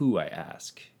who I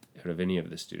ask out of any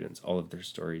of the students, all of their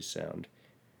stories sound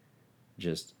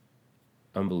just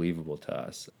unbelievable to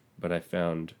us. But I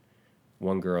found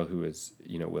one girl who was,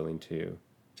 willing to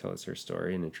tell us her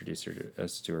story and introduce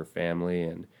us to her family,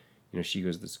 and she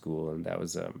goes to school, and that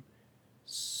was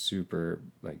super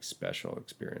like special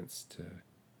experience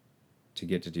to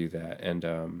get to do that.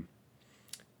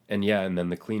 And yeah, and then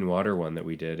the clean water one that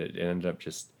we did, it ended up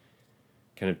just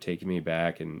kind of taking me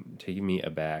aback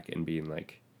and being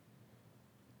like,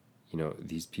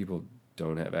 these people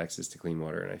don't have access to clean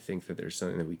water, and I think that there's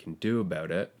something that we can do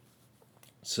about it.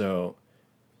 So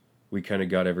we kind of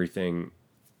got everything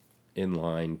in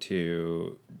line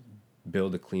to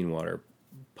build a clean water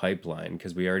pipeline,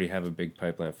 because we already have a big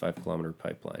pipeline, a 5-kilometer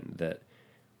pipeline that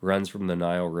runs from the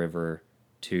Nile River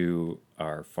to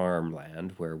our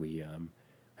farmland, where we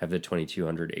have the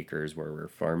 2,200 acres where we're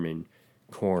farming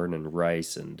corn and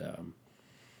rice and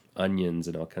onions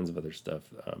and all kinds of other stuff.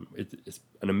 It's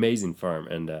an amazing farm,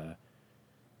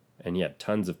 and yeah,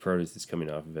 tons of produce is coming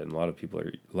off of it, and a lot of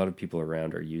people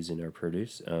around are using our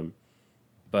produce.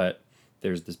 But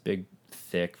there's this big,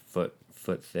 thick foot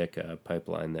thick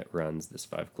pipeline that runs this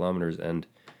 5 kilometers, and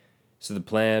so the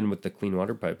plan with the clean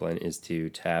water pipeline is to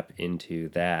tap into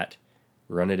that,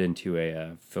 run it into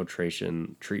a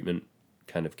filtration treatment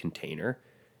kind of container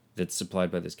that's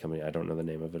supplied by this company. I don't know the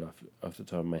name of it off the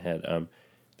top of my head.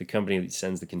 The company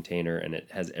sends the container, and it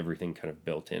has everything kind of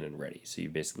built in and ready. So you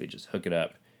basically just hook it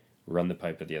up, run the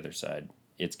pipe at the other side.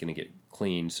 It's going to get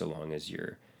cleaned so long as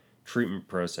your treatment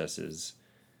process is,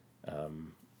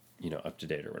 up to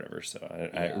date or whatever. So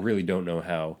I really don't know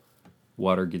how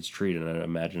water gets treated, and I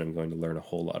imagine I'm going to learn a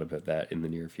whole lot about that in the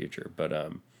near future.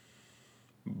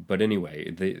 But anyway,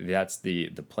 that's the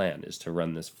plan, is to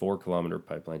run this 4-kilometer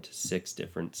pipeline to 6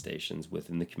 different stations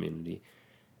within the community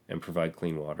and provide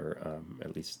clean water,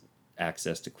 at least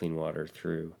access to clean water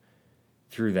through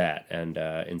that. And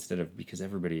instead of, because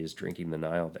everybody is drinking the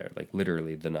Nile there, like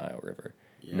literally the Nile River.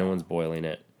 Yeah. No one's boiling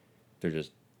it. They're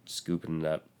just scooping it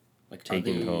up, like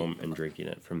taking it home and drinking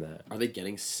it from that. Are they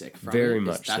getting sick from Very it?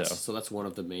 much so. So that's one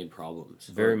of the main problems.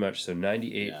 Very much so.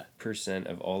 98%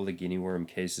 of all the guinea worm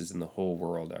cases in the whole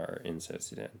world are in South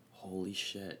Sudan. Holy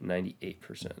shit.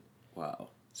 98%. Wow.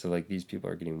 So like these people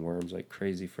are getting worms like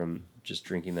crazy from just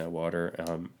drinking that water,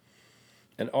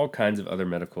 and all kinds of other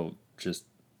medical just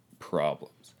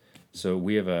problems. So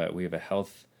we have a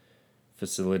health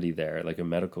facility there, like a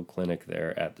medical clinic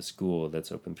there at the school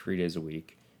that's open 3 days a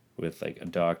week, with like a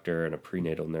doctor and a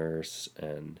prenatal nurse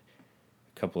and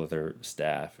a couple other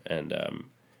staff, and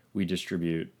we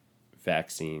distribute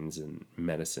vaccines and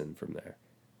medicine from there.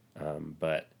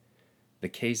 But the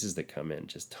cases that come in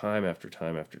just time after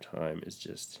time after time is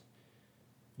just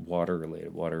water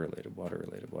related.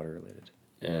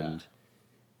 Yeah. And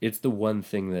it's the one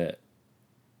thing that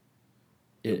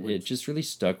it just really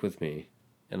stuck with me,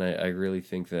 and I really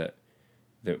think that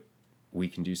we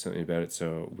can do something about it.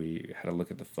 So we had to look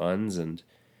at the funds, and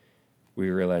we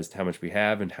realized how much we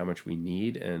have and how much we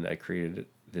need, and I created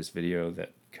this video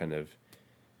that kind of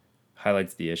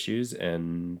highlights the issues,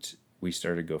 and we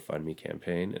started a GoFundMe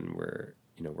campaign, and we're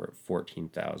at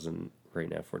 14,000 right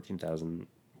now,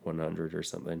 14,100 or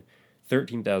something.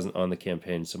 13,000 on the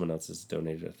campaign. Someone else has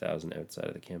donated 1,000 outside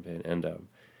of the campaign, and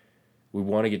we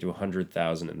want to get to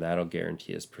 100,000, and that'll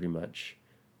guarantee us pretty much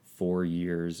 4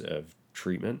 years of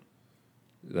treatment,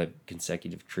 like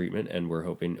consecutive treatment, and we're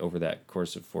hoping over that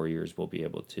course of 4 years we'll be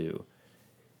able to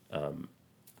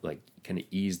kind of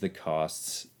ease the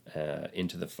costs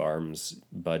into the farm's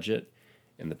budget,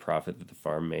 and the profit that the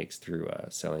farm makes through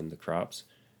selling the crops,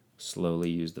 slowly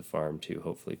use the farm to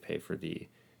hopefully pay for the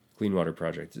clean water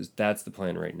project. That's the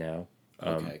plan right now.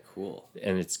 Okay, cool.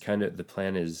 And it's kind of, the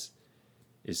plan is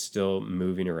still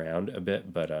moving around a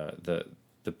bit, but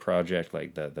the project,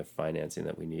 like the financing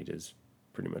that we need, is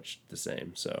pretty much the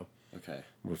same. So okay,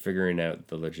 we're figuring out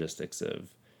the logistics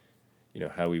of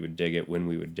how we would dig it, when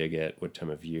we would dig it, what time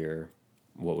of year,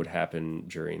 what would happen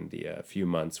during the few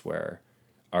months where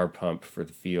our pump for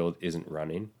the field isn't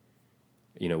running.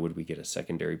 Would we get a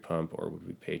secondary pump, or would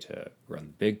we pay to run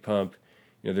the big pump?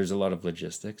 There's a lot of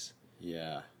logistics.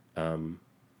 Yeah.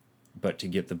 But to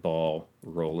get the ball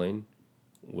rolling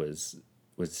was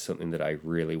something that I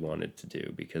really wanted to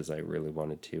do, because I really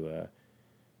wanted to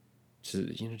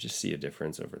just see a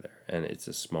difference over there. And it's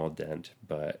a small dent,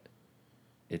 but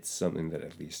it's something that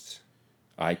at least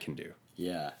I can do.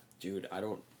 Yeah, dude, I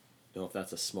don't know if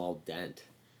that's a small dent.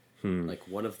 Like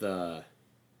one of the,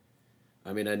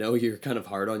 I mean, I know you're kind of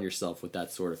hard on yourself with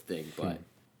that sort of thing, but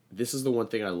this is the one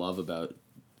thing I love about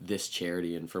this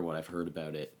charity, and from what I've heard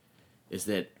about it, is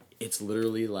that it's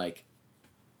literally like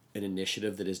an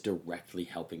initiative that is directly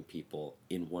helping people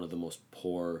in one of the most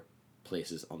poor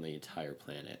places on the entire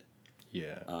planet.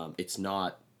 Yeah. It's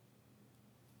not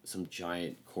some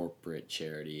giant corporate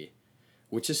charity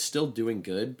which is still doing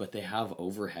good, but they have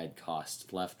overhead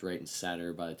costs left, right, and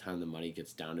center. By the time the money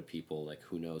gets down to people, like,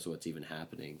 who knows what's even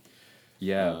happening.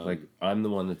 Yeah, like, I'm the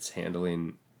one that's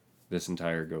handling this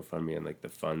entire GoFundMe and, like, the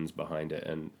funds behind it.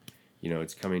 And,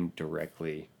 it's coming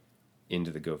directly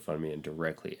into the GoFundMe and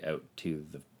directly out to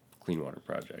the Clean Water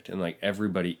Project. And, like,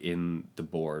 everybody in the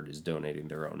board is donating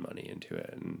their own money into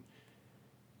it. And,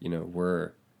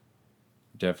 we're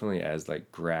definitely as,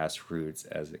 like, grassroots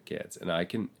as it gets. And I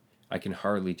can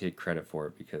hardly take credit for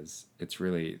it because it's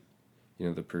really,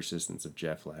 the persistence of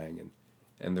Jeff Lang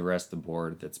and the rest of the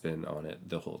board that's been on it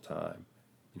the whole time.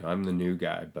 I'm the new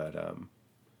guy, but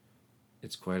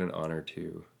it's quite an honor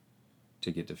to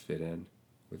get to fit in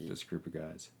with this group of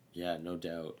guys. Yeah, no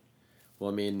doubt.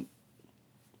 Well, I mean,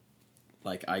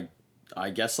 like, I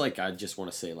guess, like, I just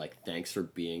want to say, like, thanks for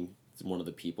being one of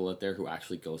the people out there who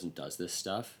actually goes and does this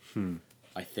stuff.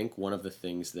 I think one of the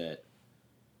things that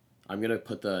I'm going to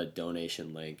put the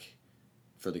donation link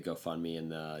for the GoFundMe in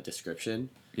the description.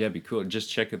 Yeah, it'd be cool. Just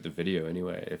check out the video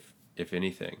anyway, if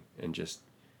anything, and just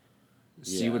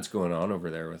see what's going on over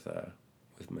there with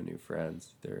my new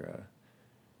friends. They're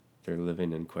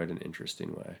living in quite an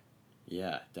interesting way.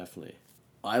 Yeah, definitely.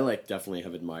 I definitely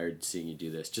have admired seeing you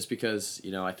do this just because,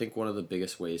 I think one of the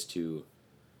biggest ways to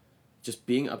just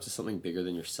being up to something bigger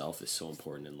than yourself is so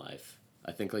important in life.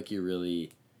 I think, like, you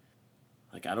really,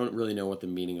 like, I don't really know what the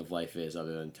meaning of life is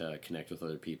other than to connect with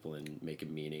other people and make a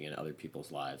meaning in other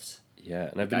people's lives. Yeah,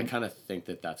 and I kind of think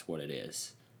that that's what it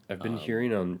is. I've been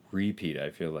hearing on repeat, I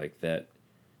feel like, that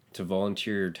to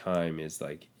volunteer your time is,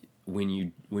 like, when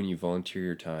you volunteer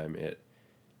your time,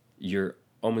 you're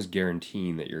almost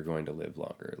guaranteeing that you're going to live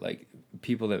longer. Like,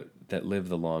 people that live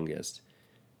the longest,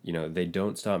 they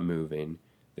don't stop moving,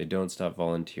 they don't stop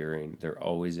volunteering, they're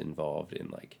always involved in,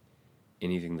 like,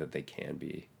 anything that they can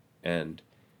be. And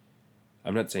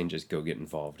I'm not saying just go get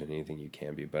involved in anything you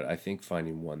can be, but I think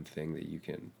finding one thing that you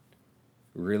can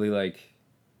really, like,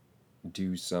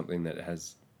 do something that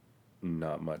has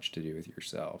not much to do with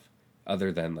yourself,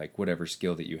 other than, like, whatever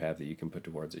skill that you have that you can put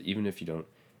towards it. Even if you don't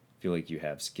feel like you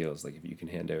have skills, like, if you can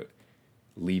hand out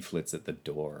leaflets at the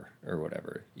door or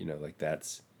whatever, like,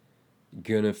 that's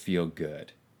gonna feel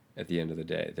good at the end of the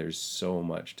day. There's so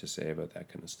much to say about that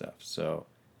kind of stuff. So,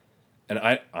 and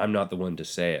I'm not the one to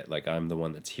say it. Like, I'm the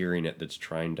one that's hearing it, that's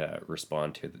trying to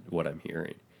respond to what I'm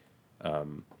hearing.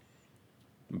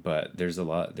 But there's a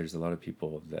lot of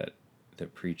people that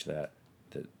preach that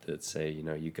say,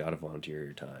 you got to volunteer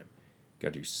your time,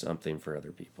 got to do something for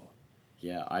other people.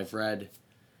 Yeah, I've read.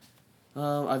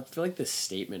 I feel like this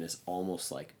statement is almost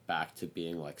like back to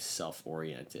being, like,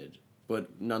 self-oriented,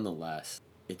 but nonetheless,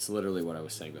 it's literally what I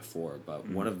was saying before. But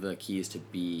one of the keys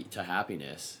to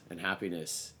happiness, and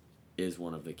happiness is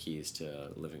one of the keys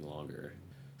to living longer.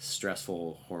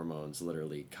 Stressful hormones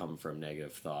literally come from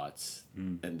negative thoughts,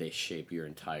 and they shape your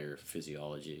entire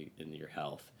physiology and your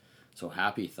health. So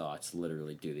happy thoughts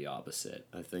literally do the opposite.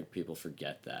 I think people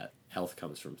forget that health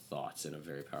comes from thoughts in a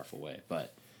very powerful way.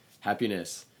 But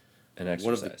happiness and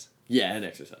exercise. And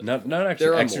exercise. Not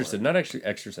actually exercise. Not actually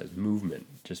exercise. Movement.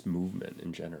 Just movement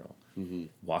in general. Mm-hmm.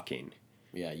 Walking.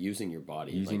 Yeah, using your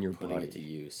body. Using your putting body. it to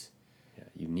use. Yeah,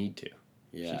 you need to.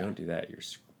 Yeah. If you don't do that, you're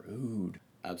screwed.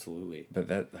 Absolutely. But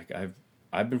that, like,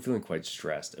 I've been feeling quite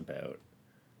stressed about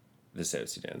the South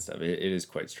Sudan stuff. It is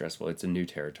quite stressful. It's a new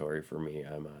territory for me.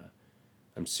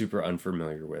 I'm super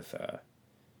unfamiliar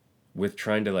with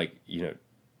trying to, like,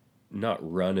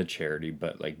 not run a charity,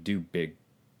 but, like, do big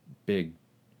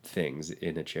things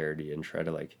in a charity and try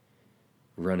to, like,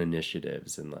 run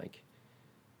initiatives, and, like,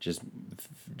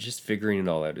 just figuring it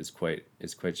all out is quite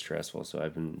stressful. So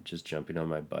I've been just jumping on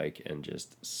my bike and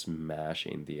just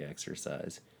smashing the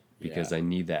exercise because I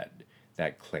need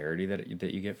that clarity that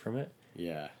you get from it.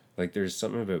 Yeah. Like, there's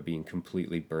something about being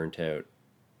completely burnt out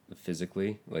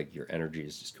physically, like, your energy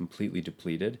is just completely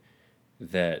depleted,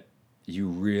 that you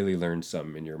really learn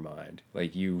something in your mind.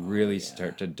 Like, you really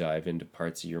start to dive into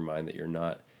parts of your mind that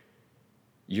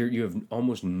you have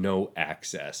almost no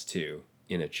access to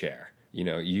in a chair.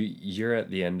 You're at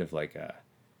the end of, like, a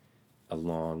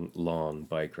long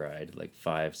bike ride, like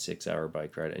 5-6 hour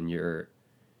bike ride, and your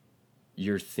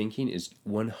thinking is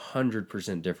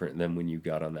 100% different than when you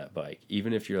got on that bike.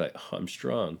 Even if you're like, oh, I'm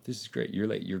strong, this is great,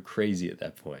 you're crazy at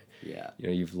that point. Yeah.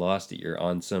 You've lost it. You're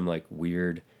on some, like,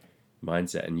 weird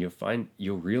mindset, and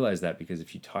you'll realize that because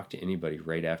if you talk to anybody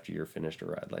right after you're finished a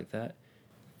ride like that,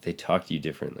 they talk to you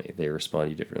differently. They respond to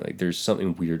you differently. Like, there's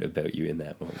something weird about you in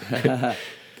that moment.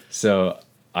 So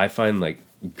I find, like,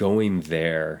 going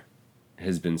there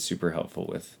has been super helpful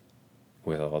with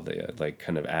all the, like,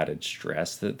 kind of added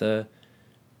stress that the,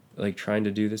 like, trying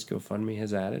to do this GoFundMe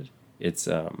has added. It's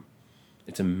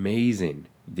it's amazing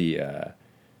the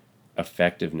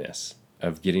effectiveness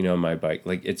of getting on my bike.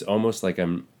 Like, it's almost like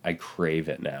I crave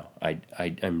it now. I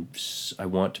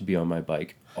want to be on my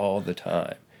bike all the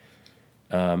time.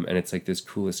 And it's like this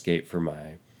cool escape for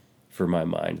my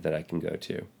mind that I can go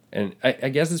to. And I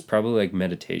guess it's probably like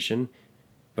meditation,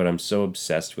 but I'm so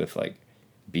obsessed with like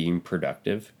being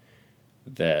productive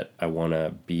that I want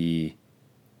to be,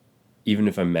 even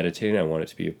if I'm meditating, I want it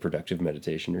to be a productive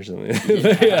meditation or something.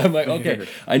 Yeah, I'm like, okay,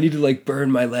 I need to like burn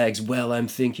my legs while I'm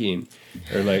thinking,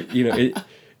 or like,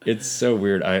 it's so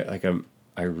weird.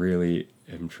 I really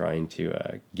am trying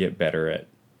to get better at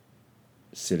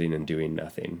sitting and doing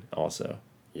nothing also.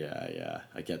 Yeah,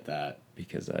 I get that.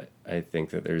 Because I think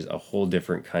that there's a whole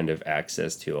different kind of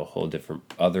access to a whole different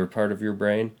other part of your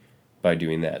brain by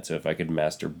doing that. So if I could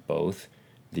master both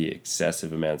the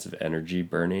excessive amounts of energy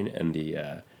burning and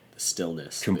the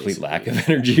stillness, complete lack of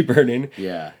energy burning,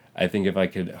 yeah, I think if I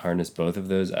could harness both of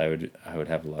those, I would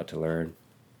have a lot to learn.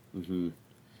 Mm-hmm.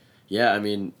 Yeah, I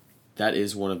mean, that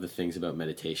is one of the things about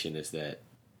meditation is that,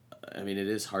 I mean, it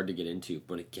is hard to get into,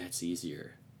 but it gets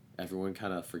easier. Everyone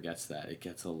kind of forgets that. It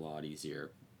gets a lot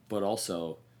easier. But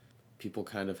also, people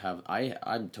kind of have,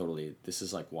 I'm totally, this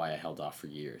is like why I held off for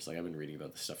years. Like, I've been reading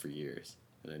about this stuff for years,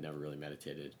 and I never really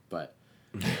meditated. But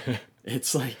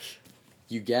it's like,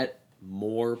 you get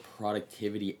more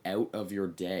productivity out of your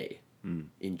day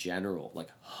in general, like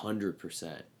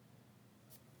 100%,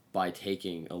 by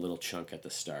taking a little chunk at the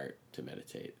start to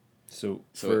meditate. So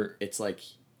it's like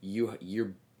you're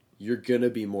gonna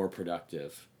be more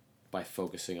productive by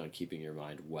focusing on keeping your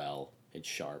mind well and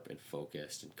sharp and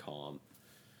focused and calm.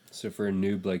 So for a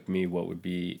noob like me, what would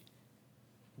be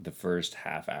the first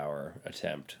half hour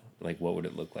attempt? Like, what would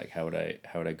it look like? How would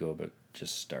I go about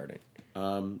just starting?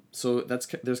 So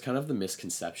there's kind of the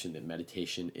misconception that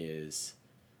meditation is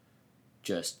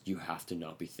just you have to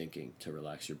not be thinking to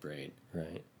relax your brain.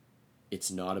 Right. It's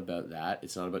not about that.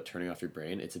 It's not about turning off your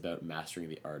brain. It's about mastering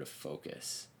the art of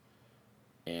focus.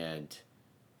 And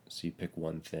so you pick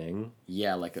one thing.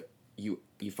 Yeah, like you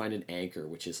find an anchor,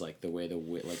 which is like the way the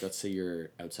wind. Like, let's say you're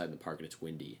outside in the park and it's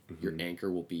windy. Mm-hmm. Your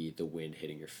anchor will be the wind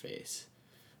hitting your face.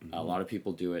 Mm-hmm. A lot of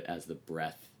people do it as the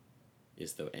breath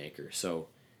is the anchor. So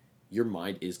your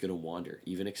mind is going to wander.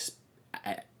 Even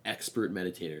expert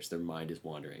meditators, their mind is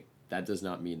wandering. That does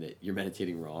not mean that you're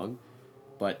meditating wrong,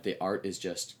 but the art is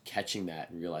just catching that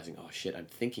and realizing, oh shit, I'm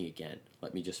thinking again.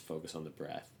 Let me just focus on the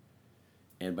breath.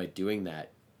 And by doing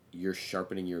that, you're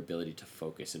sharpening your ability to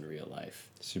focus in real life.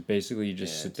 So basically you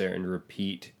just sit there and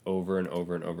repeat over and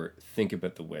over and over, think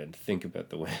about the wind, think about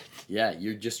the wind. Yeah,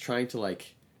 you're just trying to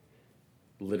like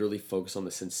literally focus on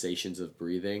the sensations of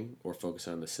breathing or focus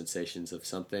on the sensations of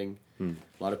something. A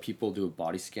lot of people do a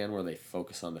body scan where they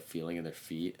focus on the feeling in their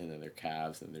feet and then their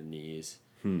calves and their knees.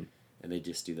 And they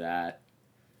just do that.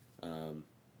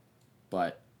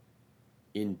 But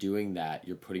in doing that,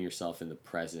 you're putting yourself in the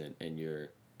present and you're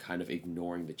kind of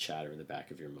ignoring the chatter in the back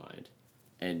of your mind.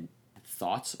 And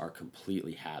thoughts are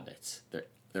completely habits.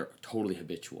 They're totally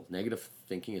habitual. Negative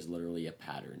thinking is literally a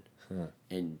pattern.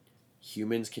 And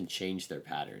humans can change their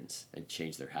patterns and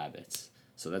change their habits.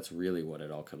 So that's really what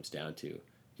it all comes down to.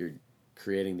 You're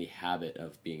creating the habit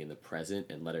of being in the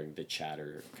present and letting the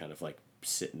chatter kind of like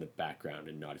sit in the background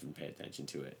and not even pay attention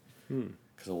to it.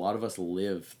 Because a lot of us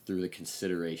live through the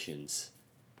considerations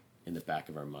in the back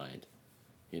of our mind.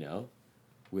 You know?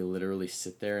 We literally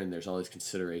sit there and there's all these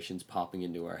considerations popping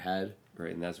into our head.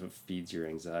 Right, and that's what feeds your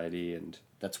anxiety and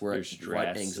that's where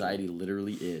what anxiety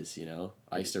literally is, you know?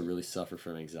 I used to really suffer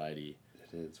from anxiety.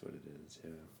 It is what it is,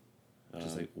 yeah.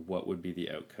 Just like, what would be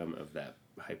the outcome of that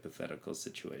hypothetical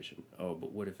situation? Oh,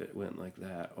 but what if it went like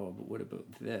that? Oh, but what about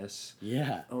this?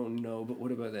 Yeah. Oh, no, but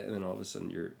what about that? And then all of a sudden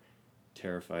you're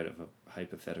terrified of a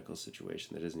hypothetical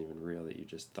situation that isn't even real that you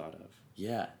just thought of.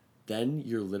 Yeah. Then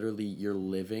you're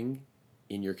living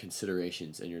in your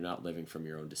considerations and you're not living from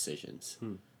your own decisions.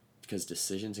 Because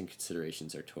decisions and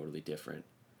considerations are totally different.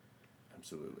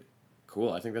 Absolutely.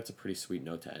 Cool. I think that's a pretty sweet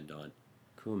note to end on.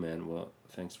 Cool, man. Well,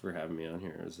 thanks for having me on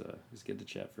here. It was good to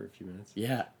chat for a few minutes.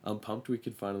 Yeah, I'm pumped we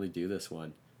could finally do this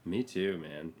one. Me too,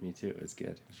 man. Me too. It was good.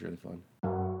 It was really fun.